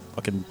those old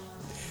fucking.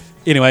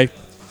 Anyway,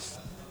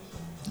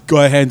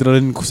 guy handed it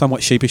in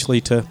somewhat sheepishly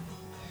to.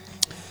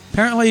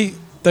 Apparently,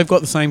 they've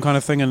got the same kind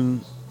of thing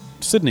in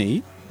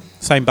Sydney.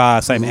 Same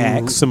bar, same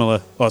axe,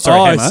 similar. Oh,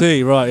 sorry, hammer. I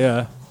see, right,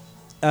 yeah.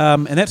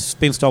 And that's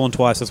been stolen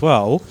twice as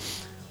well.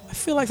 I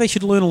feel like they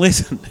should learn a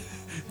lesson.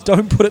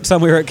 Don't put it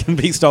somewhere it can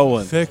be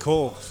stolen. Fair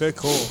call.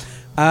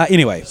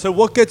 Anyway, So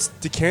what gets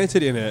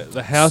decanted in it?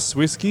 The house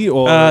whiskey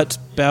or it's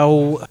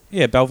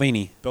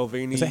Balvenie.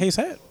 Belvini? Is that how you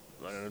say it?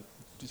 I don't know.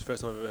 It's the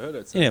first time I've ever heard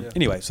it. So, Yeah.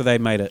 Anyway, so they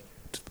made it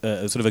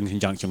sort of in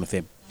conjunction with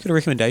them. Got a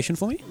recommendation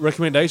for me?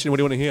 Recommendation, what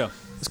do you want to hear?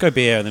 Let's go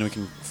beer, and then we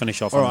can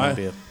finish off All on right. one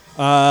beer.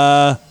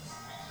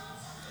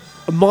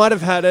 I might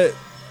have had it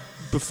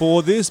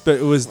before this, but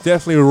it was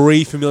definitely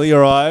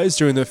re-familiarised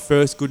during the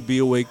first Good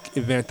Beer Week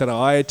event that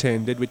I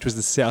attended, which was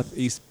the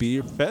Southeast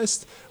Beer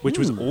Fest, which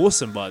was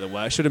awesome, by the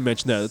way. I should have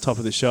mentioned that at the top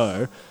of the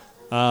show.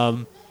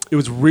 It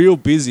was real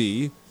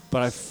busy,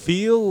 but I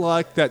feel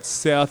like that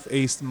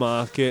Southeast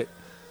market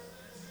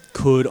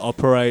could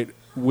operate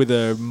with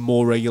a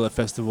more regular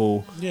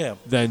festival Yeah.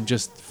 than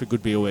just for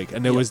Good Beer Week.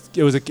 And it was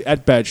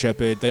at Bad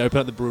Shepherd. They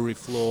opened up the brewery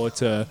floor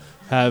to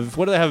have,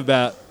 what do they have,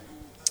 about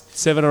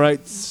 7 or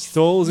 8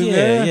 stalls in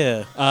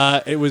there?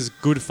 Yeah. It was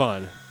good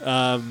fun.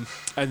 And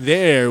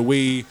there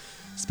we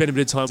spent a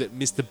bit of time at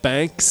Mr.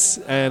 Banks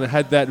and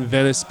had that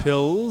Venice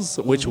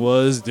Pils, which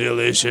was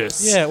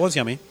delicious. Yeah, it was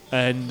yummy.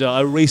 And I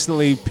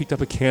recently picked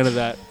up a can of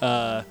that.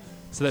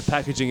 So they're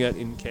packaging it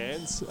in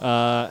cans,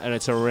 and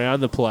it's around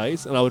the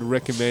place. And I would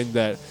recommend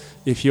that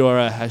if you are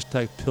a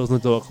hashtag Pilsner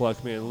dork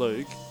like me and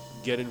Luke,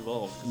 get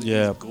involved. 'Cause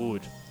Yeah. it's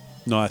good.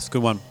 Nice.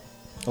 Good one.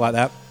 I like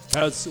that.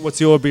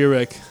 What's your beer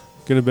rec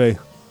going to be?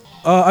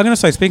 I'm going to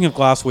say, speaking of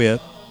glassware,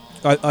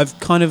 I've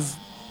kind of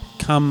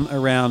come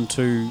around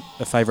to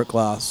a favourite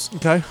glass.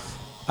 Okay.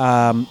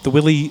 The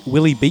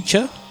Willy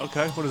Beecher,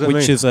 Okay. What does that mean?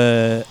 which is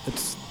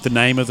it's the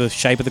name of the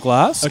shape of the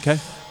glass. Okay.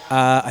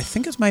 I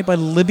think it's made by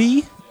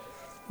Libby.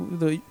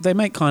 They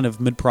make kind of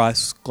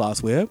mid-price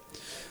glassware.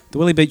 The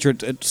Willy Beecher,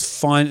 it's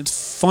fine.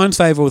 It's fine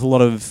savour with a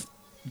lot of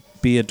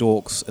beer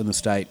dorks in the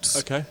States.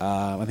 Okay.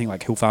 I think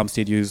like Hill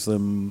Farmstead use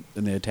them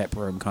in their tap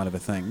room, kind of a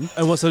thing.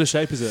 And what sort of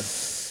shape is it?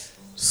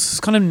 It's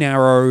kind of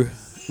narrow,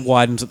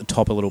 widens at the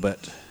top a little bit.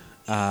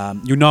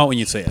 You'll know it when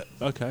you see it.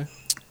 Okay.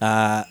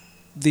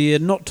 They're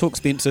not too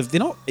expensive. They're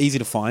not easy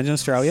to find in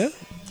Australia.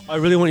 I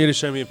really want you to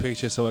show me a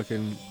picture so I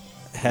can.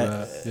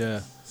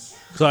 Yeah.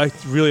 Because I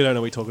really don't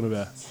know what you're talking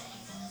about.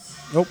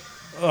 Nope.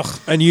 Ugh.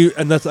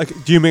 And that's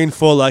like. Do you mean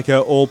for like a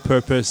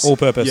all-purpose?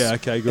 All-purpose. Yeah.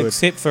 Okay. Good.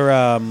 Except for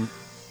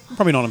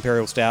probably not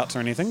imperial stouts or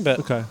anything, but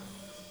Okay.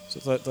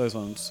 so those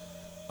ones.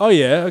 Oh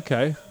yeah.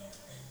 Okay.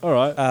 All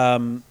right.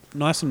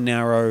 Nice and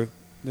narrow.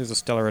 There's a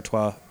Stella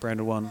Artois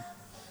branded one.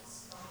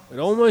 It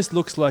almost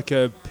looks like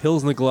a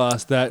Pilsner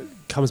glass that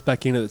comes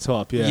back in at the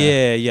top.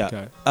 Yeah. Yeah.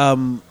 Okay.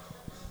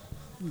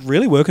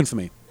 Really working for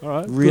me. All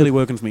right. Really good.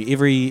 working for me.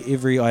 Every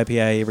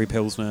IPA, every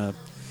Pilsner,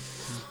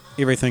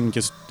 everything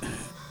just.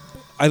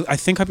 I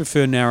think I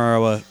prefer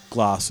narrower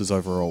glasses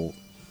overall.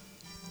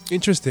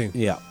 Interesting.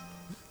 Yeah.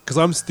 Because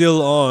I'm still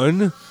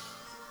on.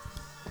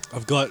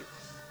 I've got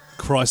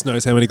Christ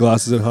knows how many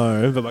glasses at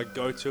home, but my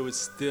go-to is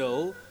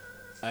still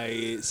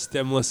a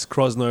stemless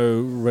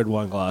Krosno red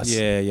wine glass.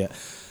 Yeah.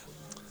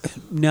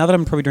 Now that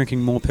I'm probably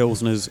drinking more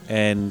Pilsners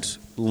and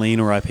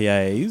leaner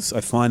IPAs,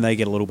 I find they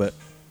get a little bit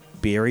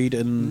buried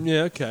in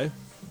Yeah, okay.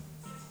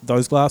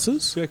 those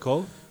glasses. Yeah,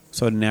 cool.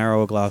 So a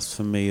narrower glass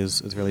for me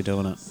is really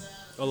doing it.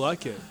 I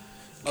like it.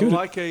 Good. I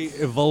like a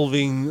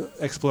evolving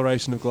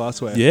exploration of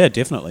glassware. Yeah,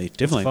 definitely.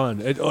 It's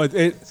fun.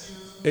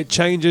 It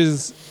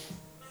changes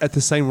at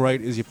the same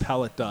rate as your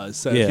palate does.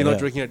 So Yeah, if you're not yeah.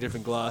 drinking out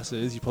different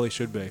glasses, you probably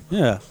should be.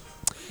 Yeah.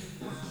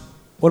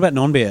 What about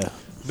non-beer?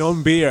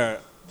 Non-beer.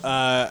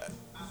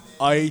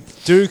 I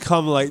do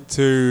come late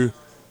to...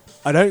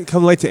 I don't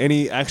come late to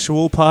any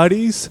actual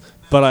parties,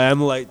 but I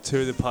am late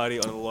to the party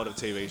on a lot of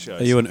TV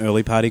shows. Are you an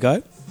early party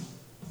guy?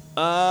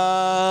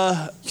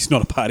 He's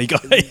not a party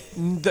guy.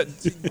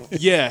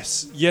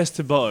 Yes. Yes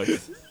to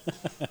both.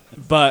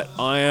 But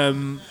I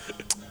am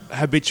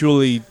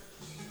habitually...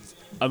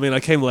 I mean,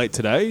 I came late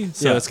today,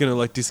 so Yeah. that's going to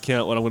like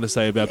discount what I'm going to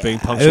say about being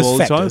There's punctual all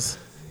the time. factors.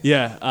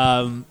 Yeah.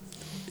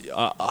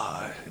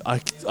 I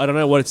don't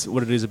know what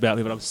it is about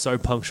me, but I'm so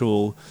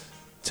punctual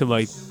to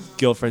my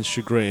girlfriend's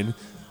chagrin.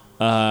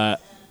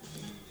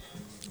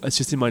 It's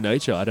just in my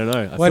nature. I don't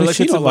know. I Why feel does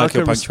she it's a not like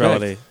your mark of respect.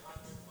 punctuality?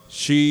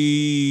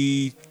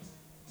 She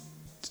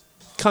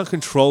can't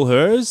control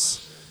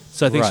hers,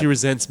 so I think Right. she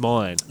resents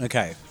mine.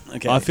 Okay.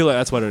 Okay. I feel like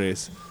that's what it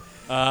is.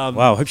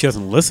 Wow, I hope she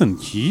doesn't listen.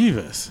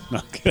 Jeebus. No,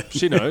 I'm kidding.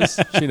 She knows.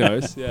 She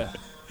knows. Yeah.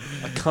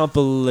 I can't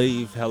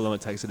believe how long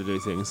it takes her to do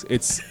things.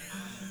 It's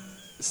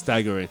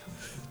staggering.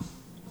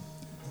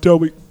 Tell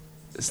me.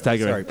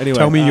 Staggering. Sorry. Anyway,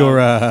 Tell me your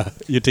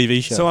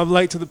TV show. So I'm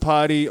late to the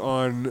party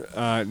on.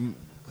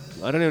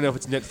 I don't even know if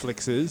it's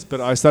Netflix's,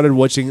 but I started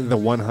watching The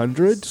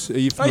 100. Are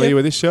you familiar yeah.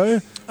 with this show?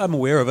 I'm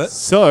aware of it.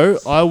 So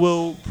I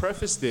will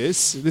preface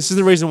this. This is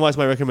the reason why it's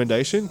my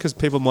recommendation, because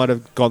people might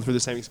have gone through the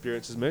same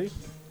experience as me.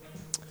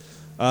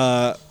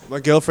 My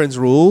girlfriend's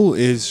rule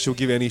is she'll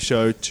give any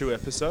show 2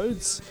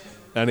 episodes,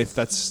 and if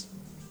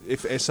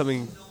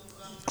something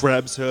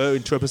grabs her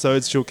in 2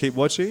 episodes, she'll keep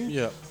watching.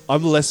 Yeah.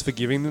 I'm less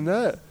forgiving than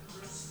that.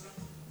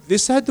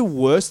 This had the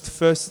worst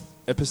first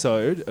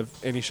episode of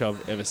any show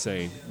I've ever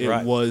seen. It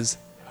Right. was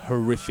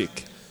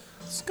horrific.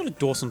 It's got a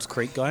Dawson's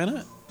Creek guy in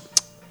it.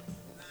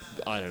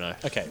 I don't know.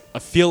 Okay. I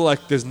feel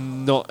like there's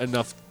not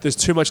enough. There's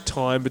too much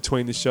time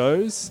between the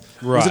shows.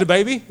 Right. Was it a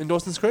baby in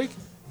Dawson's Creek?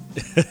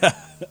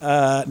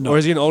 No. Or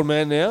is he an old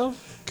man now?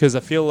 Because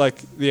I feel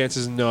like the answer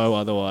is no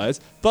otherwise.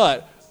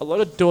 But a lot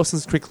of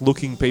Dawson's Creek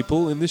looking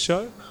people in this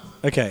show.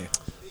 Okay.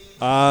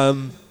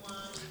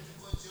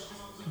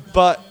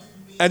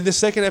 And the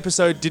second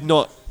episode did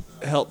not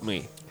help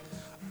me.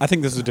 I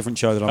think this is a different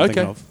show that I'm Okay,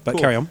 thinking of. But cool.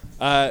 carry on.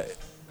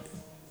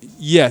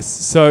 Yes,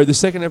 so the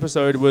second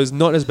episode was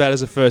not as bad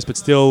as the first, but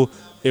still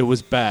it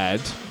was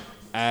bad.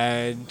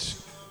 And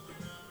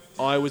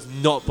I was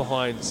not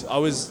behind.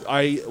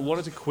 I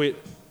wanted to quit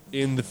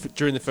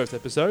during the first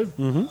episode.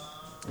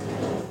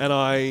 Mm-hmm. And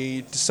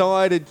I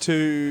decided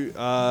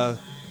to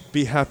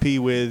be happy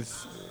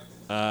with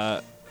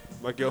my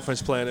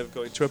girlfriend's plan of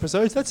going 2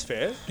 episodes. That's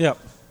fair. Yeah.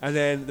 And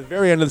then the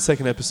very end of the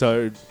second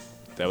episode,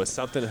 there was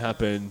something that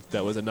happened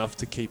that was enough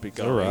to keep it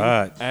going. All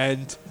right.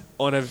 And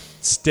on a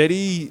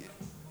steady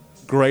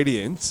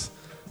gradient,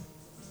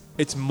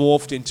 it's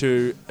morphed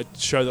into a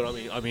show that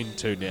I'm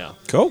into now.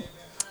 Cool.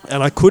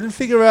 And I couldn't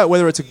figure out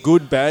whether it's a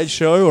good bad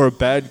show or a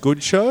bad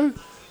good show.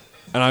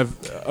 And I've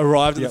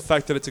arrived at Yep. the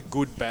fact that it's a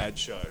good bad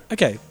show.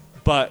 Okay.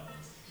 But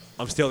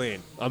I'm still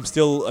in. I'm at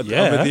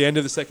the end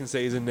of the second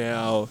season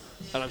now,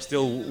 and I'm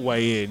still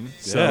way in.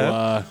 So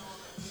Yeah.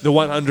 The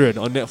 100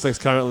 on Netflix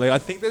currently. I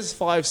think there's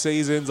 5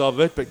 seasons of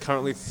it, but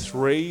currently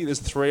 3. There's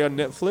 3 on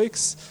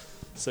Netflix.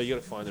 So you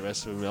got to find the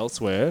rest of them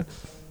elsewhere.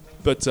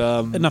 But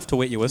Enough to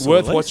wet your whistle. worth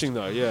at least. watching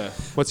though. Yeah.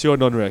 What's your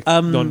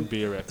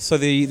non-beer rec? So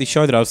the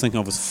show that I was thinking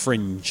of was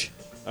Fringe,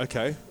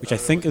 Okay. which I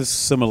think is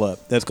similar.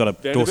 That's got a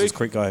Vanderbeek? Dawson's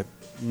Creek guy.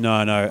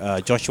 No,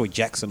 Joshua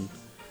Jackson.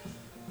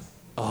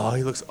 Oh,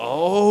 he looks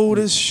old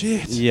as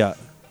shit. Yeah.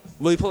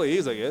 Well, he probably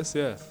is, I guess.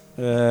 Yeah.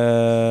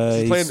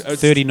 He's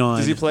 39.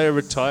 Does he play a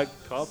retired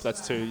cop?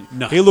 That's too.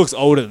 No. He looks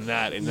older than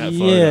that in that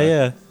photo.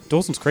 Yeah.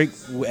 Dawson's Creek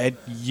will add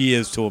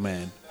years to a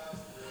man.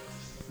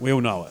 We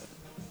all know it.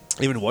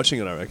 Even watching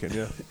it, I reckon.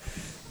 Yeah.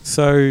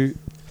 So,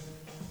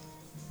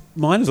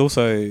 mine is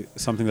also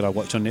something that I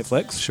watch on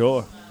Netflix.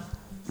 Sure.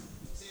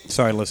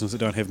 Sorry, listeners that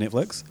don't have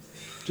Netflix.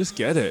 Just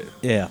get it.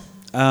 Yeah.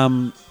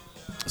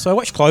 So I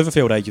watched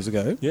Cloverfield ages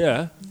ago.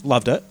 Yeah.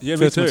 Loved it. Yeah,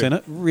 me First time I've too. seen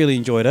it. Really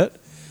enjoyed it.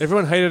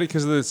 Everyone hated it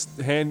because of this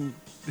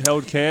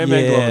handheld cam Yeah.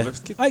 angle.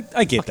 Of it.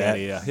 I get Fuck that. outta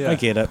here. Yeah. I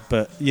get it.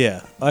 But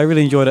yeah, I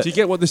really enjoyed it. Do you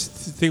get what this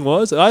thing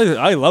was?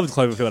 I loved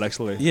Cloverfield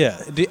actually. Yeah.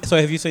 So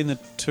have you seen the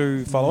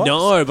 2 follow-ups?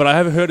 No, but I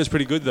haven't heard it's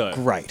pretty good though.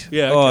 Great.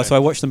 Yeah, Oh, okay. so I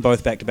watched them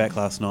both back to back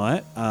last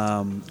night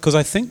because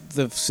I think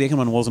the second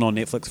one wasn't on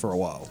Netflix for a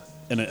while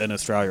in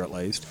Australia at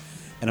least,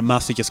 and it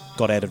must have just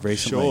got added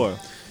recently. Sure.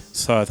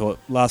 So I thought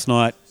last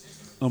night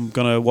I'm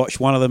gonna watch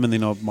one of them and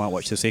then I might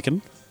watch the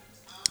second.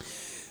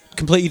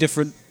 Completely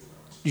different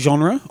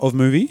genre of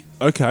movie.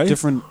 Okay.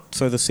 Different.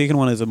 So the second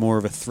one is more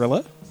of a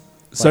thriller.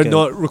 So like a-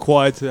 not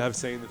required to have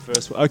seen the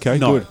first one. Okay.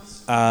 No.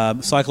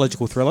 Good.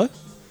 Psychological thriller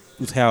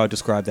is how I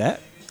describe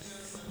that.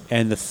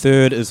 And the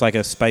third is like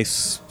a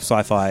space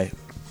sci-fi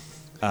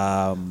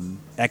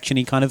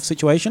action-y kind of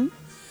situation.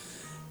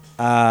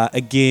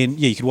 Again,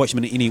 yeah, you could watch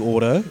them in any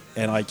order,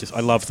 and I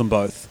loved them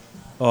both.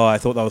 Oh, I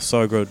thought that was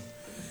so good.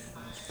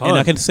 And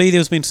I can see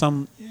there's been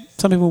some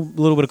people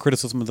a little bit of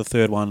criticism of the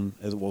third one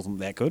as it wasn't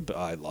that good, but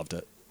I loved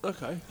it.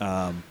 Okay.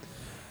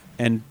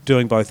 And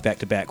doing both back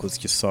to back was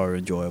just so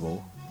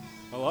enjoyable.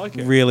 I like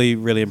it. Really,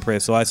 really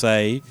impressed. So I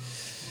say,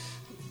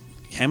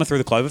 hammer through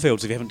the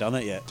Cloverfields if you haven't done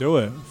that yet. Do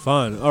it.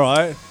 Fun. All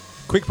right.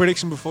 Quick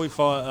prediction before we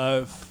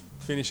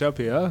finish up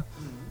here.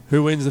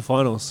 Who wins the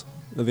finals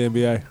of the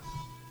NBA?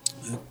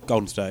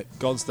 Golden State.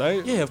 Golden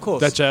State? Yeah, of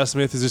course. That J.R.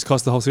 Smith has just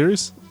cost the whole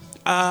series?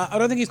 I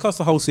don't think he's cost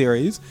the whole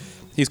series.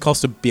 He's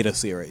cost a better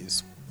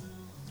series.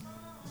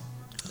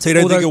 So you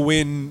don't think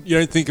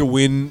a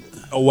win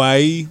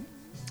away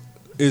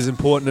is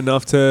important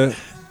enough to...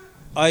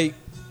 I'm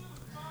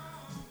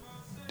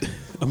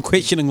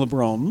questioning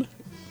LeBron,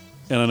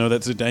 and I know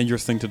that's a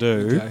dangerous thing to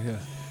do. Okay, yeah.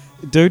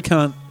 Dude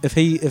can't... If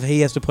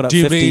he has to put up Do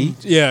you 50 mean...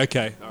 Yeah,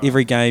 okay. All right.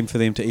 every game for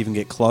them to even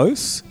get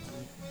close,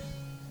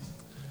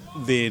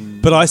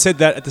 then... But I said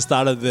that at the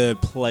start of the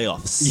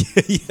playoffs.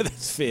 yeah,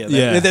 that's fair.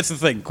 Yeah. That's the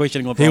thing.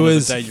 Questioning LeBron He is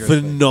was a dangerous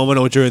thing.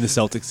 phenomenal during the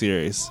Celtics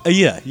series.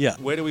 Yeah.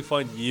 Where do we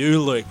find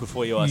you, Luke,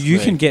 before you ask You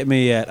me? can get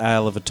me at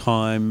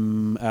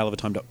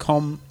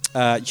aleofatime.com.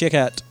 Check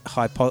out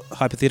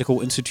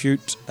Hypothetical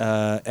Institute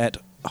at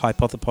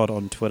Hypothepod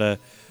on Twitter,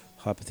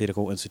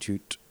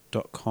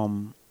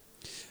 hypotheticalinstitute.com.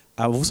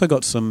 We've also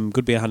got some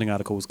good beer hunting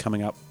articles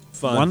coming up.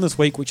 Fun. One this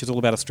week, which is all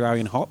about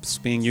Australian hops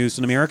being used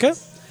in America,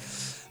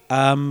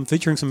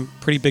 featuring some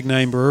pretty big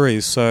name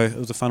breweries. So it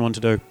was a fun one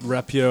to do.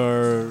 Wrap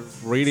your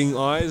reading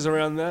eyes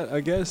around that, I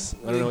guess.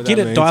 I don't know what Get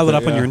that it, means, dial it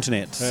but up on yeah. your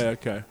internet. Yeah,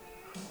 okay.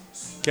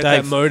 Get Dave.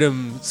 that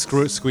modem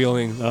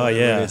squealing. Oh, whatever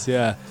yeah. it is,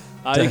 yeah.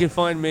 You can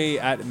find me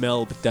at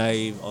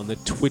MelbDave on the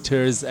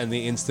Twitters and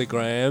the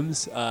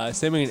Instagrams.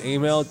 Send me an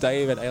email,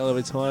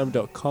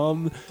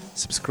 dave@aleofatime.com.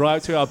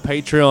 Subscribe to our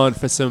Patreon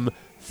for some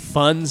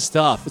fun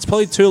stuff. It's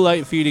probably too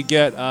late for you to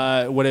get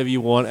whatever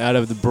you want out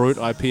of the Brute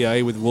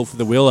IPA with Wolf of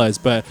the Willows,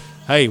 but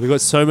hey, we've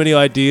got so many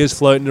ideas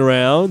floating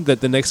around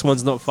that the next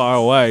one's not far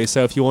away.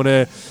 So if you want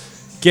to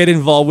get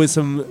involved with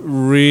some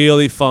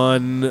really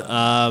fun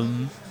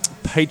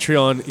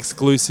Patreon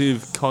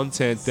exclusive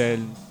content,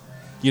 then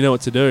you know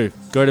what to do.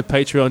 Go to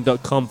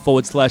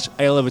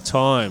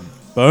patreon.com/aleofatime.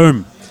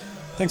 Boom.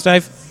 Thanks,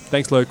 Dave.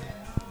 Thanks, Luke.